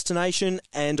boating destination,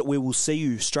 and we will see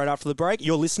you straight after the break.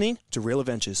 You're listening to Real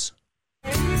Adventures.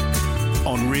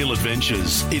 On Real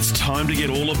Adventures, it's time to get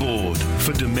all aboard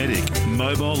for Dometic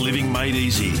Mobile Living Made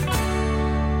Easy.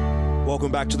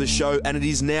 Welcome back to the show, and it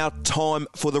is now time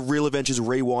for the Real Adventures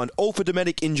Rewind. All for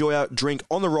Dometic. Enjoy our drink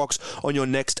on the rocks on your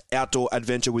next outdoor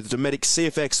adventure with Dometic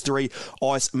CFX3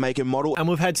 ice maker model. And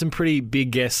we've had some pretty big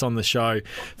guests on the show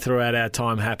throughout our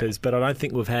time, Happers, but I don't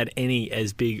think we've had any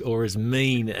as big or as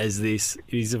mean as this.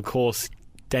 It is, of course,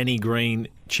 Danny Green,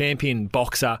 champion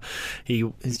boxer.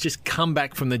 He has just come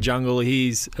back from the jungle.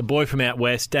 He's a boy from out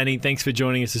west. Danny, thanks for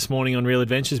joining us this morning on Real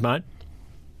Adventures, mate.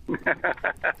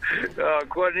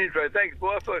 Quite an intro. Thanks,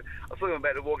 boy. I thought I'm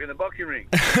about to walk in the boxing ring.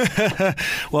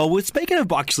 Well, speaking of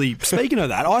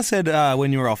that, I said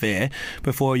when you were off air,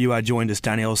 before you joined us,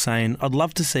 Danny, I was saying I'd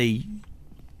love to see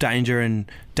Danger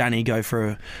and Danny go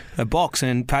for a box,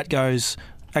 and Pat goes,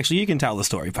 actually, you can tell the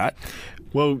story, Pat.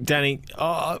 Well, Danny,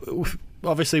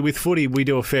 obviously with footy we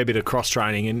do a fair bit of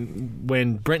cross-training, and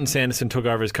when Brenton Sanderson took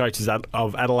over as coach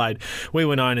of Adelaide, we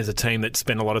were known as a team that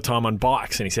spent a lot of time on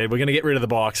bikes, and he said, we're going to get rid of the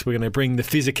bikes, we're going to bring the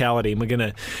physicality, and we're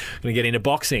going to get into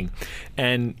boxing.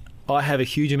 And I have a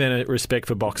huge amount of respect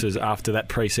for boxers after that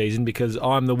pre-season, because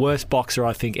I'm the worst boxer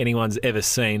I think anyone's ever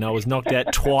seen. I was knocked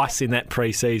out twice in that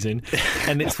pre-season,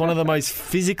 and it's one of the most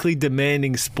physically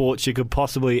demanding sports you could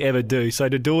possibly ever do. So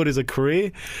to do it as a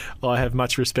career, I have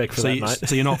much respect for that, mate.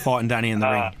 So you're not fighting Danny in the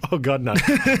ring? Oh, God, no.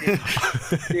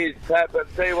 Cheers, Pat.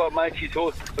 But tell you what, mate, she's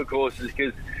horses for courses,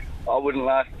 because I wouldn't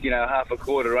last, half a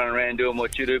quarter running around doing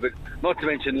what you do, but not to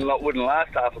mention wouldn't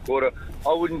last half a quarter.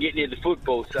 I wouldn't get near the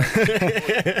football. So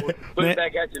put it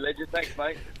back at you, legend. Thanks,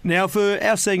 mate. Now, for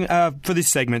our for this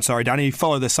segment, sorry, Danny,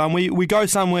 follow the sun. We go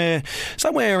somewhere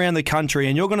around the country,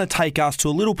 and you're going to take us to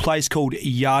a little place called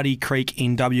Yardie Creek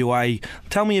in WA.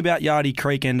 Tell me about Yardie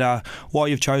Creek and why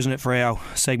you've chosen it for our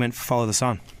segment for Follow the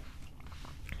Sun.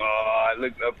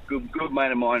 Look, a good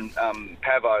mate of mine,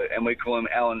 Pavo, and we call him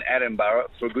Alan Attenborough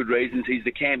for good reasons. He's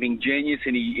the camping genius,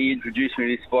 and he introduced me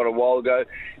to this spot a while ago.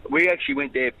 We actually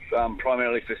went there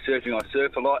primarily for surfing. I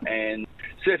surf a lot, and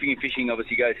surfing and fishing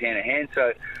obviously goes hand in hand.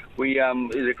 So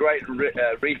there's a great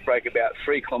reef break about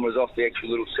 3 kilometres off the actual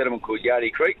little settlement called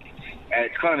Yardie Creek, and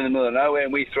it's kind of in the middle of nowhere.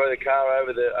 And we throw the car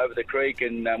over the creek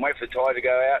and wait for the tide to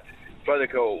go out. Throw the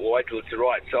car, wait till it's the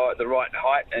right side, the right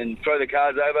height, and throw the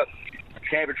cars over.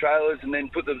 Camper trailers, and then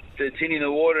put the tin in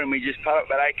the water, and we just putt up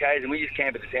about 8 k's, and we just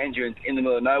camp at the sand dunes in the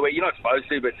middle of nowhere. You're not supposed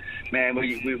to, but man,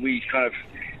 we kind of,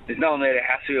 there's no one there to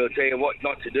hassle you or tell you what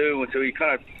not to do, and so we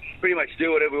kind of pretty much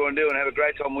do whatever we want to do and have a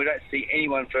great time. We don't see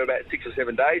anyone for about 6 or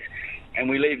 7 days, and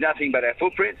we leave nothing but our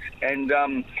footprints. And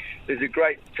there's a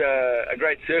great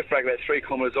surf break about 3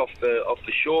 kilometres off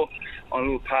the shore on a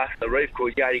little past the reef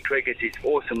called Yardie Creek. It's this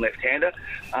awesome left-hander.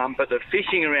 But the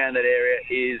fishing around that area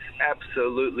is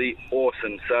absolutely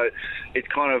awesome. So it's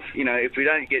kind of, if we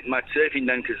don't get much surfing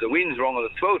done because the wind's wrong or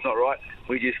the swell's not right,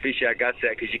 we just fish our guts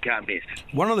out because you can't miss.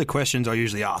 One of the questions I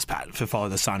usually ask, Pat, for Follow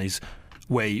the Sun is,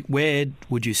 where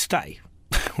would you stay?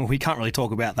 Well, we can't really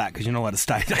talk about that because you're not allowed to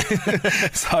stay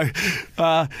there. So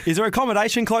is there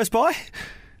accommodation close by?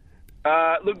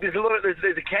 Look, there's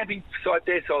a camping site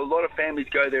there, so a lot of families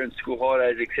go there in school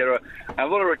holidays, etc. A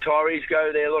lot of retirees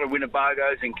go there, a lot of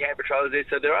Winnebagos and camper trailers there,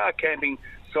 so there are camping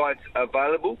sites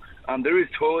available. There is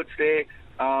toilets there,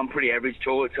 pretty average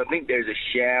toilets. I think there's a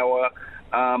shower,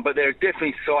 but there are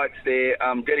definitely sites there,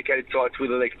 dedicated sites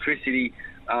with electricity,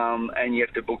 and you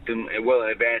have to book them well in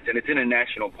advance, and it's in a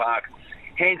national park.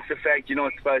 Hence the fact you're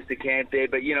not supposed to camp there,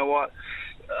 but you know what?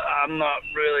 I'm not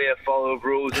really a follower of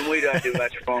rules, and we don't do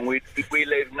much wrong. We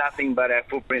leave nothing but our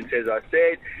footprints, as I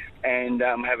said, and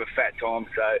have a fat time.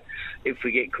 So if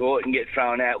we get caught and get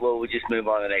thrown out, well, we'll just move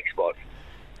on to the next spot.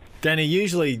 Danny,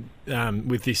 usually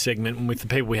with this segment and with the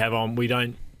people we have on, we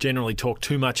don't generally talk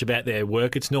too much about their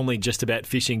work. It's normally just about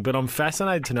fishing, but I'm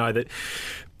fascinated to know that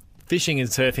Fishing and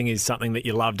surfing is something that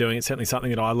you love doing. It's certainly something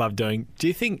that I love doing. Do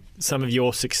you think some of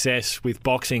your success with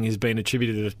boxing has been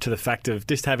attributed to the fact of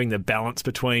just having the balance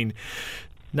between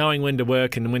knowing when to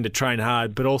work and when to train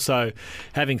hard, but also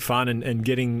having fun and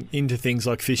getting into things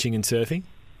like fishing and surfing?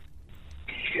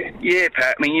 Yeah,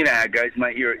 Pat. I mean, you know how it goes,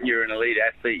 mate. You're an elite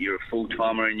athlete. You're a full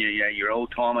timer, and you're an all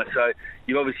timer. So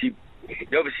you obviously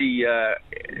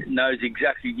know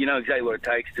exactly what it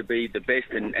takes to be the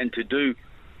best and to do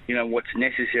what's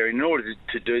necessary. In order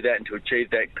to do that and to achieve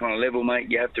that kind of level,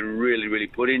 mate, you have to really, really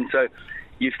put in. So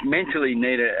you mentally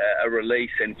need a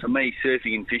release. And for me,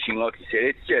 surfing and fishing, like you said,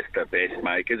 it's just the best,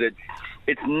 mate, because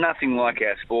it's nothing like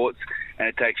our sports, and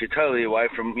it takes you totally away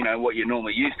from what you're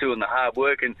normally used to and the hard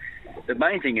work. And the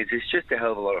main thing is it's just a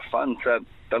hell of a lot of fun. So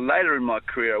the later in my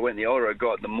career I went, the older I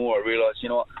got, the more I realised,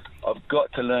 I've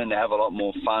got to learn to have a lot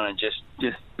more fun and just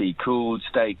be cool,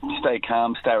 stay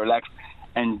calm, stay relaxed,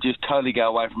 and just totally go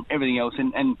away from everything else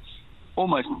and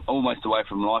almost away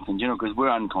from life in general, because we're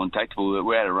uncontactable.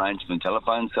 We're out of range from the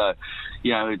telephone, so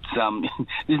it's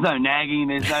there's no nagging,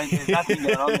 there's nothing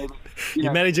going on there. But,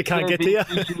 your manager can't get to you.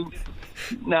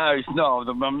 No, it's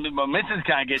not. My missus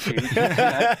can't get to you.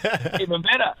 Even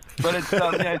better. But it's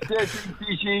surfing,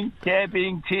 fishing,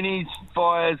 camping, tinnies,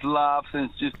 fires, laughs, and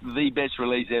it's just the best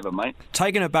release ever, mate.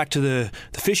 Taking it back to the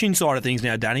fishing side of things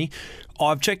now, Danny,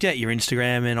 I've checked out your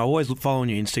Instagram, and I always look following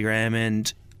your Instagram,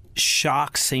 and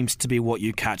sharks seems to be what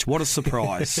you catch. What a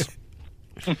surprise.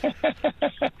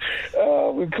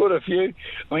 Oh, we've caught a few.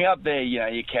 I mean, up there,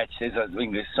 you catch. There's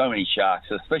so many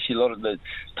sharks, especially a lot of the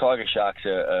tiger sharks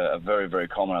are very, very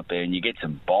common up there, and you get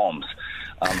some bombs.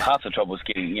 Half the trouble is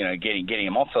getting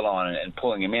them off the line and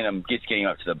pulling them in and just getting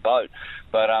up to the boat.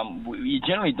 But you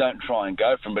generally don't try and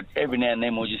go for them. But every now and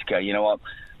then we'll just go, you know what?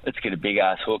 Let's get a big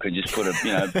ass hook and just put a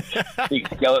big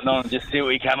skeleton on and just see what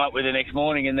we come up with the next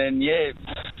morning. And then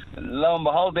lo and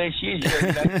behold, there she is.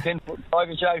 10-foot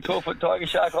tiger shark, 12-foot tiger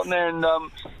shark on there, and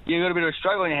you've got a bit of a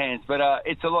struggle in your hands. But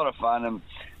it's a lot of fun, and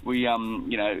we I've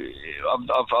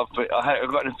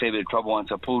gotten a fair bit of trouble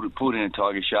once. I pulled in a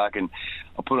tiger shark and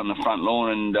I put it on the front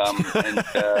lawn and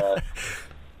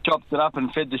chopped it up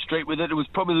and fed the street with it. It was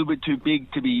probably a little bit too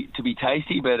big to be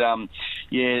tasty, but I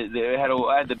actually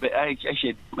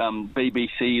had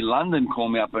BBC London call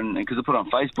me up, and because I put it on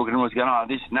Facebook, and everyone's going, "Oh,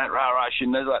 this and that, rah,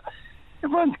 shouldn't." There's like,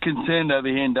 everyone's concerned over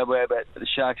here in WA about the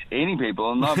sharks eating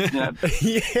people, and I'm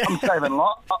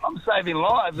saving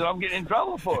lives, and I'm getting in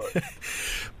trouble for it.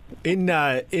 In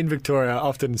Victoria,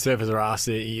 often surfers are asked,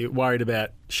 are you worried about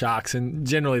sharks? And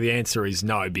generally the answer is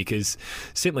no, because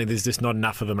simply there's just not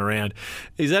enough of them around.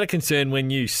 Is that a concern when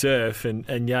you surf, and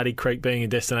Yardie Creek being a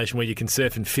destination where you can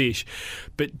surf and fish?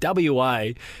 But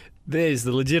WA, there's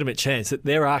the legitimate chance that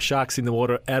there are sharks in the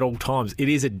water at all times. It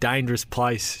is a dangerous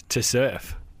place to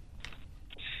surf.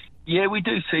 Yeah, we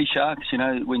do see sharks,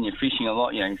 when you're fishing a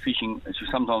lot. Fishing,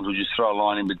 sometimes we'll just throw a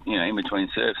line in between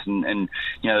surfs, and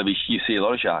you see a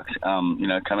lot of sharks,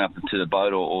 come up to the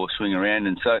boat or swing around.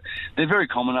 And so they're very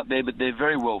common up there, but they're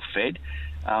very well fed.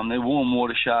 They're warm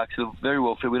water sharks. They're very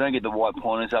well fed. We don't get the white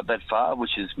pointers up that far,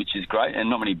 which is great, and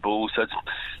not many bulls. So it's,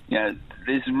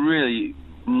 there's really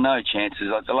no chances.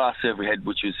 Like the last surf we had,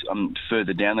 which was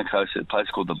further down the coast at a place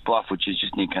called the Bluff, which is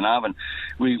just near Carnarvon,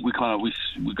 we got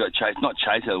not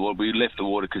chased out of the water. We left the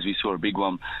water because we saw a big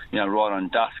one, right on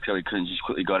dusk, so we couldn't just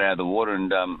quickly got out of the water and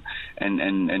got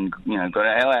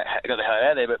the hell out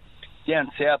of there. But down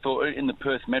south or in the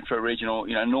Perth metro region, or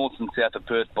north and south of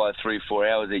Perth by 3-4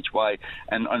 hours each way,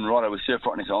 and right over surf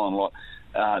right on this island a lot.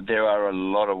 There are a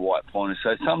lot of white pointers,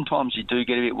 so sometimes you do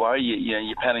get a bit worried.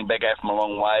 You're paddling back out from a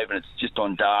long wave, and it's just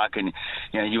on dark, and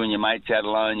you and your mates out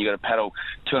alone. You got to paddle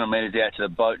 200 metres out to the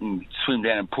boat and swim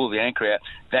down and pull the anchor out.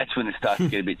 That's when it starts to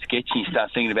get a bit sketchy. You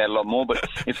start thinking about it a lot more. But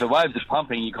if the waves are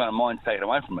pumping, you kind of mind taken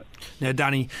away from it. Now,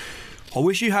 Danny, I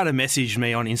wish you had messaged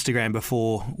me on Instagram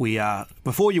before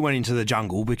you went into the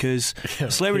jungle, because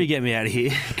celebrity get me out of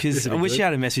here. Because I wish you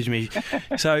had messaged me.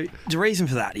 So the reason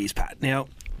for that is, Pat. Now,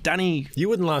 Danny, you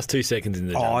wouldn't last 2 seconds in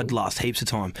the jungle. Oh, I'd last heaps of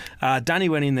time. Danny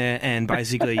went in there, and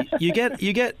basically you get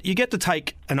to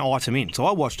take an item in. So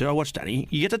I watched Danny.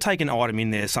 You get to take an item in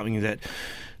there, something that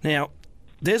now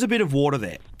there's a bit of water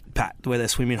there, Pat, where their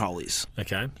swimming hole is.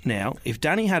 Okay. Now, if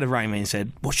Danny had rang me and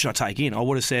said, "What should I take in?" I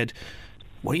would have said,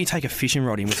 "Why don't you take a fishing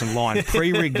rod in with some line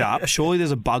pre-rigged up? Surely there's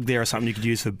a bug there or something you could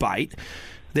use for bait."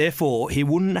 Therefore, he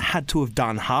wouldn't have had to have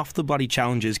done half the bloody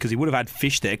challenges, because he would have had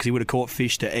fish there, because he would have caught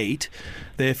fish to eat.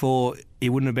 Therefore, he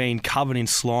wouldn't have been covered in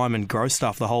slime and gross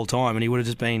stuff the whole time, and he would have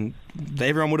just been...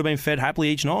 Everyone would have been fed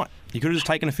happily each night. You could have just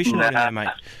taken a fishing rod in there, mate.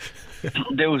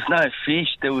 There was no fish.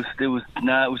 There was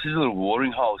no. It was just a little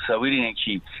watering hole. So we didn't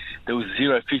actually. there was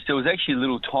zero fish. There was actually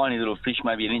little tiny little fish,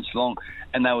 maybe an inch long,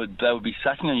 and they would be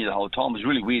sucking on you the whole time. It was a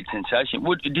really weird sensation.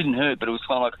 It didn't hurt, but it was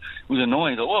kind of like, it was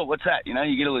annoying. Like, whoa, what's that? You know,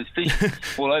 you get all these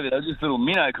fish all over. They were just little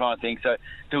minnow kind of thing. So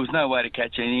there was no way to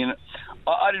catch anything. And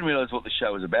I didn't realise what the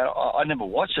show was about. I never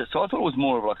watched it, so I thought it was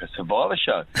more of like a survivor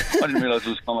show. I didn't realise it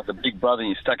was kind of like a Big Brother and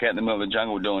you're stuck out in the middle of the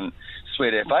jungle doing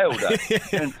sweat FA all day.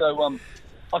 And so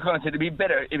I kind of said it'd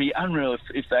be unreal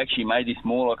if they actually made this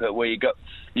more like where you got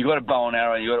a bow and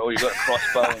arrow, and you got a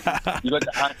crossbow, and you got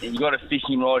to hunt, and you got a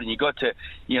fishing rod, and you got to,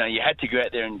 you had to go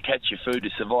out there and catch your food to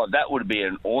survive. That would be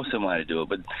an awesome way to do it.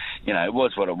 But it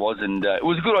was what it was, and it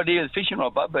was a good idea, the fishing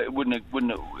rod, but it wouldn't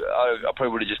have, I probably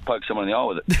would have just poked someone in the eye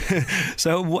with it.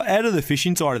 So out of the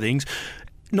fishing side of things,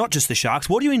 not just the sharks,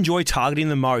 what do you enjoy targeting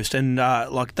the most? And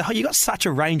you got such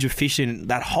a range of fish in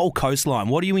that whole coastline.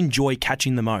 What do you enjoy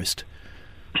catching the most?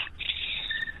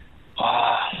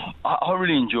 I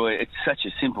really enjoy it. It's such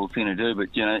a simple thing to do, but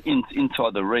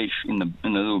inside the reef, in the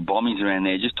little bommies around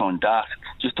there, just on dusk,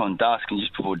 and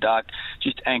just before dark,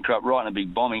 just anchor up right in a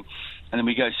big bombing, and then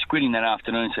we go squidding that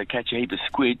afternoon. So catch a heap of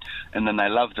squid, and then they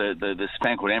love the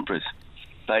spankled emperors.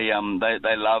 They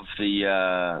love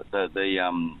the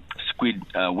squid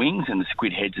wings and the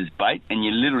squid heads as bait, and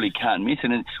you literally can't miss it.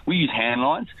 And we use hand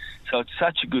lines. So it's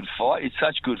such a good fight. It's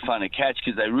such good fun to catch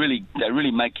because they really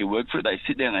make you work for it. They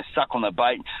sit there and they suck on the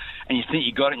bait, and you think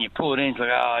you got it, and you pull it in. It's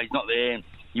like, he's not there. And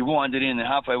you wind it in, and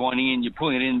halfway winding in, you're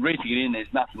pulling it in, reefing it in.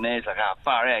 There's nothing there. It's like,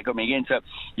 far out, got me again. So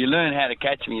you learn how to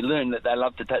catch them. You learn that they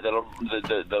love to take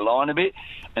the line a bit,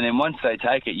 and then once they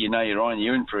take it, you're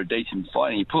in for a decent fight.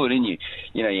 And you pull it in,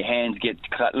 your hands get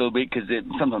cut a little bit because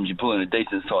sometimes you pull in a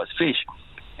decent sized fish.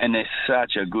 And they're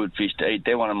such a good fish to eat.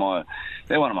 They're one of my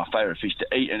favourite fish to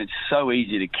eat, and it's so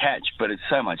easy to catch, but it's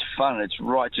so much fun. And it's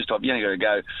right just off. You only got to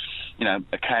go,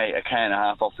 a k and a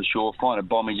half off the shore, find a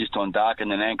bommy just on dark, and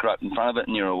then anchor up in front of it,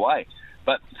 and you're away.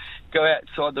 But go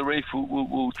outside the reef.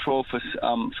 We'll trawl for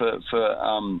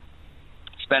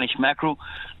Spanish mackerel.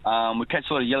 We catch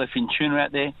a lot of yellowfin tuna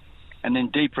out there. And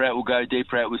then we'll go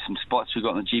deeper out with some spots we've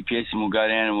got on the GPS, and we'll go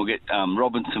down and we'll get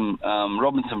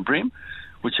Robinson brim,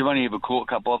 which I've only ever caught a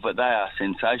couple of, but they are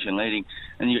sensational eating.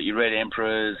 And you got your red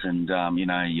emperors and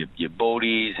your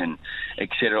baldies and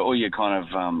etc. All your kind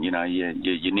of your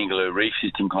Ningaloo reef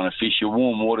system kind of fish, your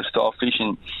warm water style fish,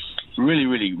 and really,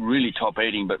 really, really top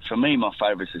eating. But for me, my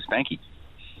favourite's the spanky.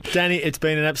 Danny, it's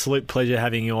been an absolute pleasure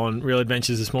having you on Real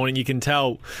Adventures this morning. You can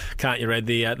tell, can't you, Red,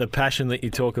 the passion that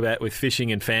you talk about with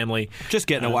fishing and family. Just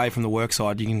getting away from the work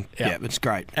side, it's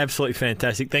great. Absolutely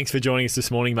fantastic. Thanks for joining us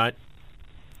this morning, mate.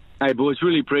 Hey, boys,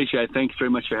 really appreciate it. Thanks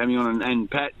very much for having me on, and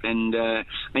Pat and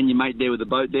your mate there with the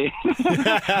boat there.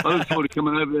 I look forward to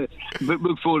coming over there. But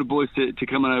look forward, boys, to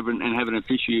coming over and having a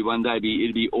fish with you one day.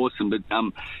 It'd be awesome. But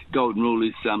golden rule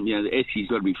is, the Essie's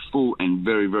got to be full and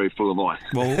very, very full of ice.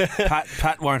 Well,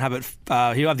 Pat won't have it.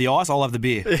 He'll have the ice. I'll have the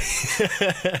beer.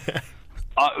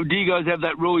 Do you guys have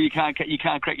that rule? You can't crack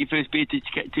your first beer till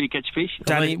you catch a fish?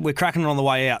 Danny, we're cracking it on the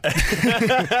way out.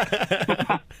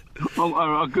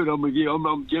 Good, I'm with you.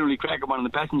 I'm generally cracking one on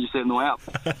the passenger seat on the way up.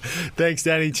 Thanks,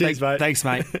 Danny. Cheers, mate. Thanks,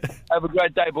 mate. Have a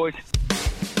great day, boys.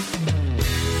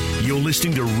 You're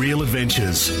listening to Real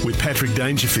Adventures with Patrick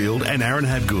Dangerfield and Aaron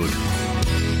Habgood.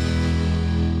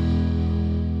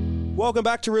 Welcome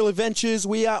back to Real Adventures.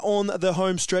 We are on the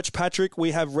home stretch, Patrick.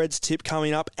 We have Red's Tip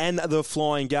coming up and the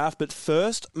Flying Gaff. But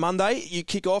first, Monday, you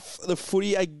kick off the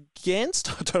footy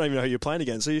against... I don't even know who you're playing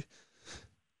against, are you?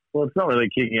 Well, it's not really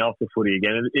kicking off the footy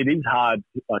again. It is hard.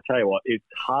 I tell you what, it's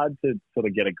hard to sort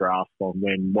of get a grasp on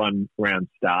when one round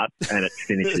starts and it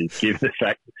finishes, given the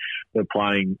fact we're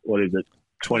playing,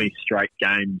 20 straight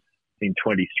games in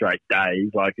 20 straight days.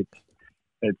 Like,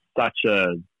 it's such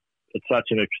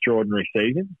an extraordinary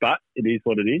season, but it is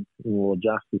what it is. We'll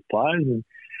adjust as players. And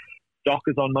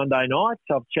Dockers on Monday night.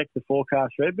 So I've checked the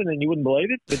forecast, Redmond, and you wouldn't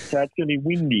believe it, but it's going to be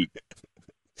windy.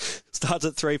 Starts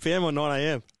at 3 p.m. or 9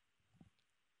 a.m.?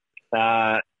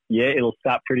 It'll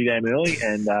start pretty damn early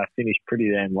and finish pretty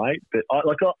damn late. But I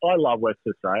love West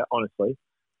Australia. Honestly,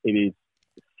 it is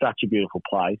such a beautiful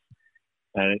place,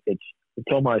 and it's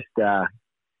almost.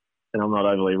 And I'm not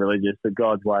overly religious, but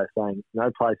God's way of saying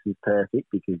no place is perfect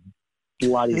because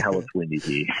bloody hell it's windy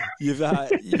here. You're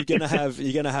gonna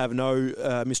have no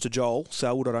Mr. Joel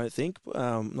Selwood, I don't think.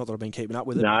 Not that I've been keeping up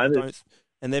with it. No,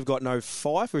 and they've got no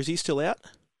Fife, or is he still out?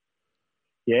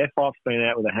 Yeah, Fife's been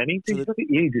out with a hammy. Look at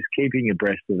you, just keeping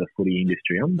abreast of the footy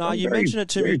industry. I'm mentioned it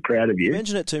to me. Proud of you. You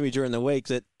mentioned it to me during the week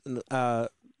that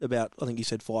about, I think you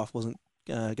said Fife wasn't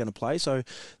going to play, so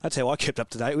that's how I kept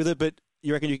up to date with it. But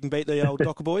you reckon you can beat the old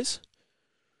Docker boys?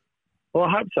 Well,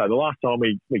 I hope so. The last time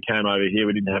we came over here,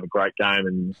 we didn't have a great game,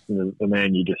 and the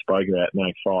man you just spoke about,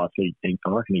 Mac Fyfe, I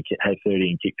reckon he had 30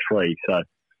 and kicked 3. So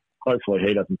hopefully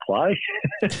he doesn't play,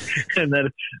 and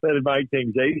that'd make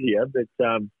things easier. But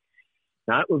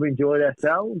no, we've enjoyed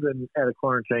ourselves and out of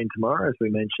quarantine tomorrow, as we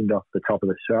mentioned off the top of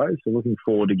the show. So looking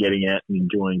forward to getting out and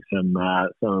enjoying some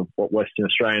of what Western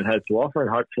Australian has to offer, and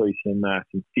hopefully some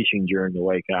fishing during the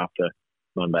week after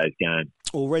Monday's game.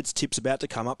 Well, Red's tip's about to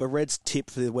come up, but Red's tip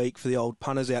for the week for the old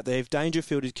punters out there: if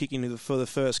Dangerfield is kicking for the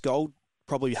first goal,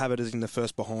 probably have it as in the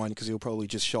first behind, because he'll probably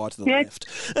just shy to the left.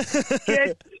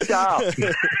 Get stuff.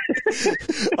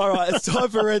 All right, it's time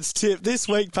for Red's tip this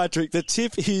week, Patrick. The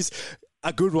tip is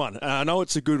a good one. I know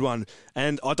it's a good one,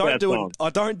 and I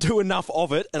don't do enough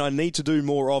of it, and I need to do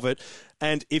more of it.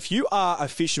 And if you are a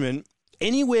fisherman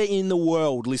anywhere in the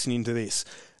world listening to this,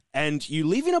 and you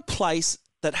live in a place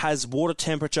that has water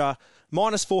temperature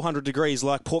minus 400 degrees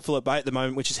like Port Phillip Bay at the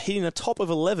moment, which is hitting a top of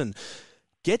 11,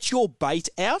 get your bait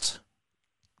out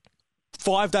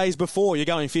 5 days before you're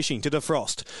going fishing to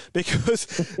defrost,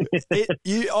 because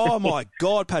oh my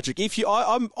God, Patrick,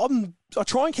 I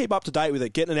try and keep up to date with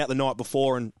it, getting it out the night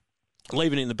before and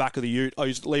leaving it in the back of the ute. I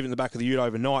used to leave it in the back of the ute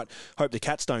overnight, hope the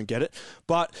cats don't get it.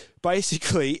 But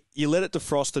basically, you let it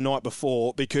defrost the night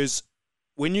before, because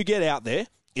when you get out there,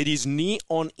 it is near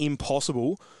on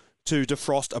impossible to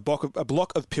defrost a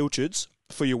block of pilchards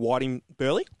for your whiting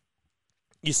burley.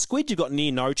 Your squid, you've got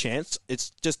near no chance.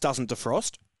 It just doesn't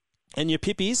defrost. And your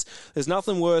pippies, there's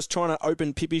nothing worse trying to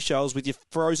open pippy shells with your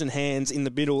frozen hands in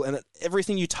the middle, and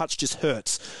everything you touch just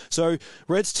hurts. So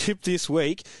Red's tip this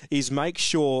week is make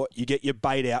sure you get your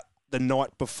bait out the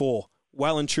night before,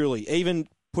 well and truly. Even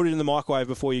put it in the microwave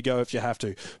before you go if you have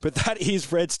to. But that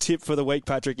is Red's tip for the week,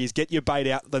 Patrick, is get your bait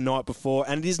out the night before.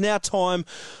 And it is now time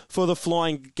for the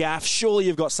flying gaff. Surely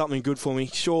you've got something good for me.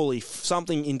 Surely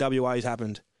something in WA has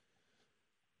happened.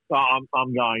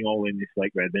 I'm going all in this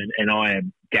week, Redmond, and I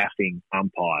am gaffing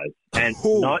umpires. And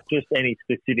not just any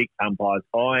specific umpires.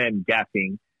 I am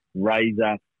gaffing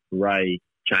Razor Ray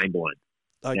Chamberlain.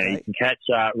 Okay. Now, you can catch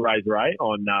Razor Ray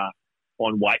on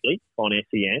Waitley, on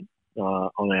SEN,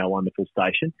 on our wonderful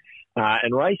station.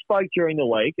 And Ray spoke during the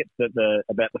week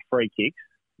about the free kicks.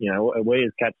 You know, we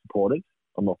as Cat supporters,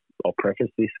 I'll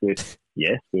preface this with,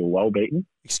 yes, we were well beaten.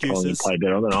 Excuses. You played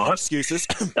better than I. Excuses.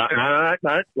 No,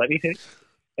 let me finish.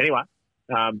 Anyway,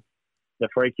 the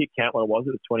free kick count, what it was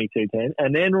 22-10.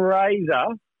 And then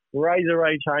Razor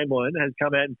Ray Chamberlain has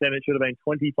come out and said it should have been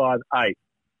 25-8.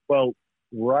 Well,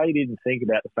 Ray didn't think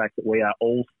about the fact that we are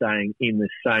all staying in the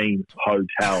same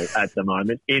hotel at the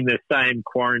moment, in the same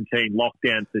quarantine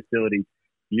lockdown facility.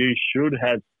 You should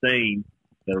have seen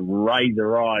the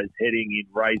Razor eyes heading in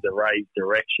Razor Ray's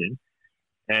direction.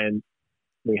 And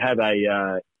we have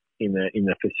in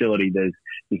the facility,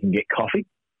 you can get coffee.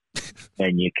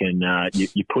 And you can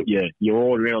you put your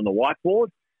order in on the whiteboard,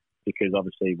 because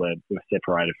obviously we're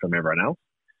separated from everyone else,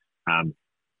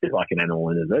 bit like an animal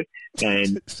in a zoo.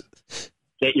 And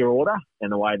get your order,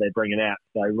 and the way they bring it out.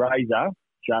 So Razor,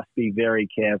 just be very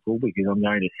careful, because I'm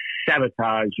going to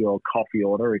sabotage your coffee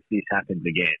order if this happens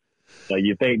again. So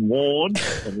you've been warned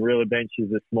on Real Adventures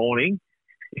this morning.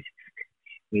 If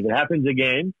it happens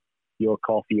again, your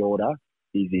coffee order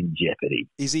is in jeopardy.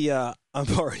 Is he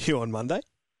umpiring you on Monday?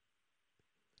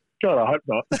 God, I hope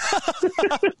not.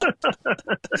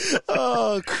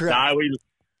 Oh, crap.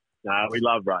 No, we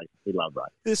love Ray. We love Ray.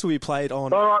 This will be played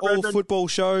on all football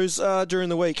shows during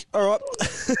the week. All right.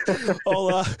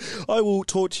 I will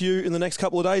talk to you in the next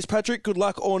couple of days. Patrick, good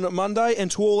luck on Monday.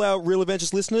 And to all our Real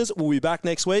Adventures listeners, we'll be back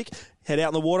next week. Head out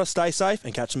in the water, stay safe,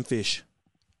 and catch some fish.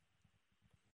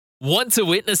 Want to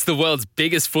witness the world's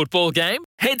biggest football game?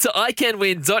 Head to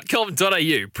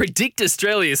iCanWin.com.au, predict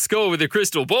Australia's score with a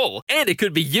crystal ball, and it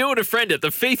could be you and a friend at the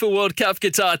FIFA World Cup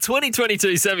Qatar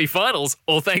 2022 semi-finals,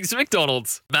 all thanks to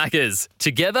McDonald's. Maccas,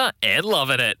 together and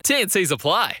loving it. TNCs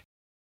apply.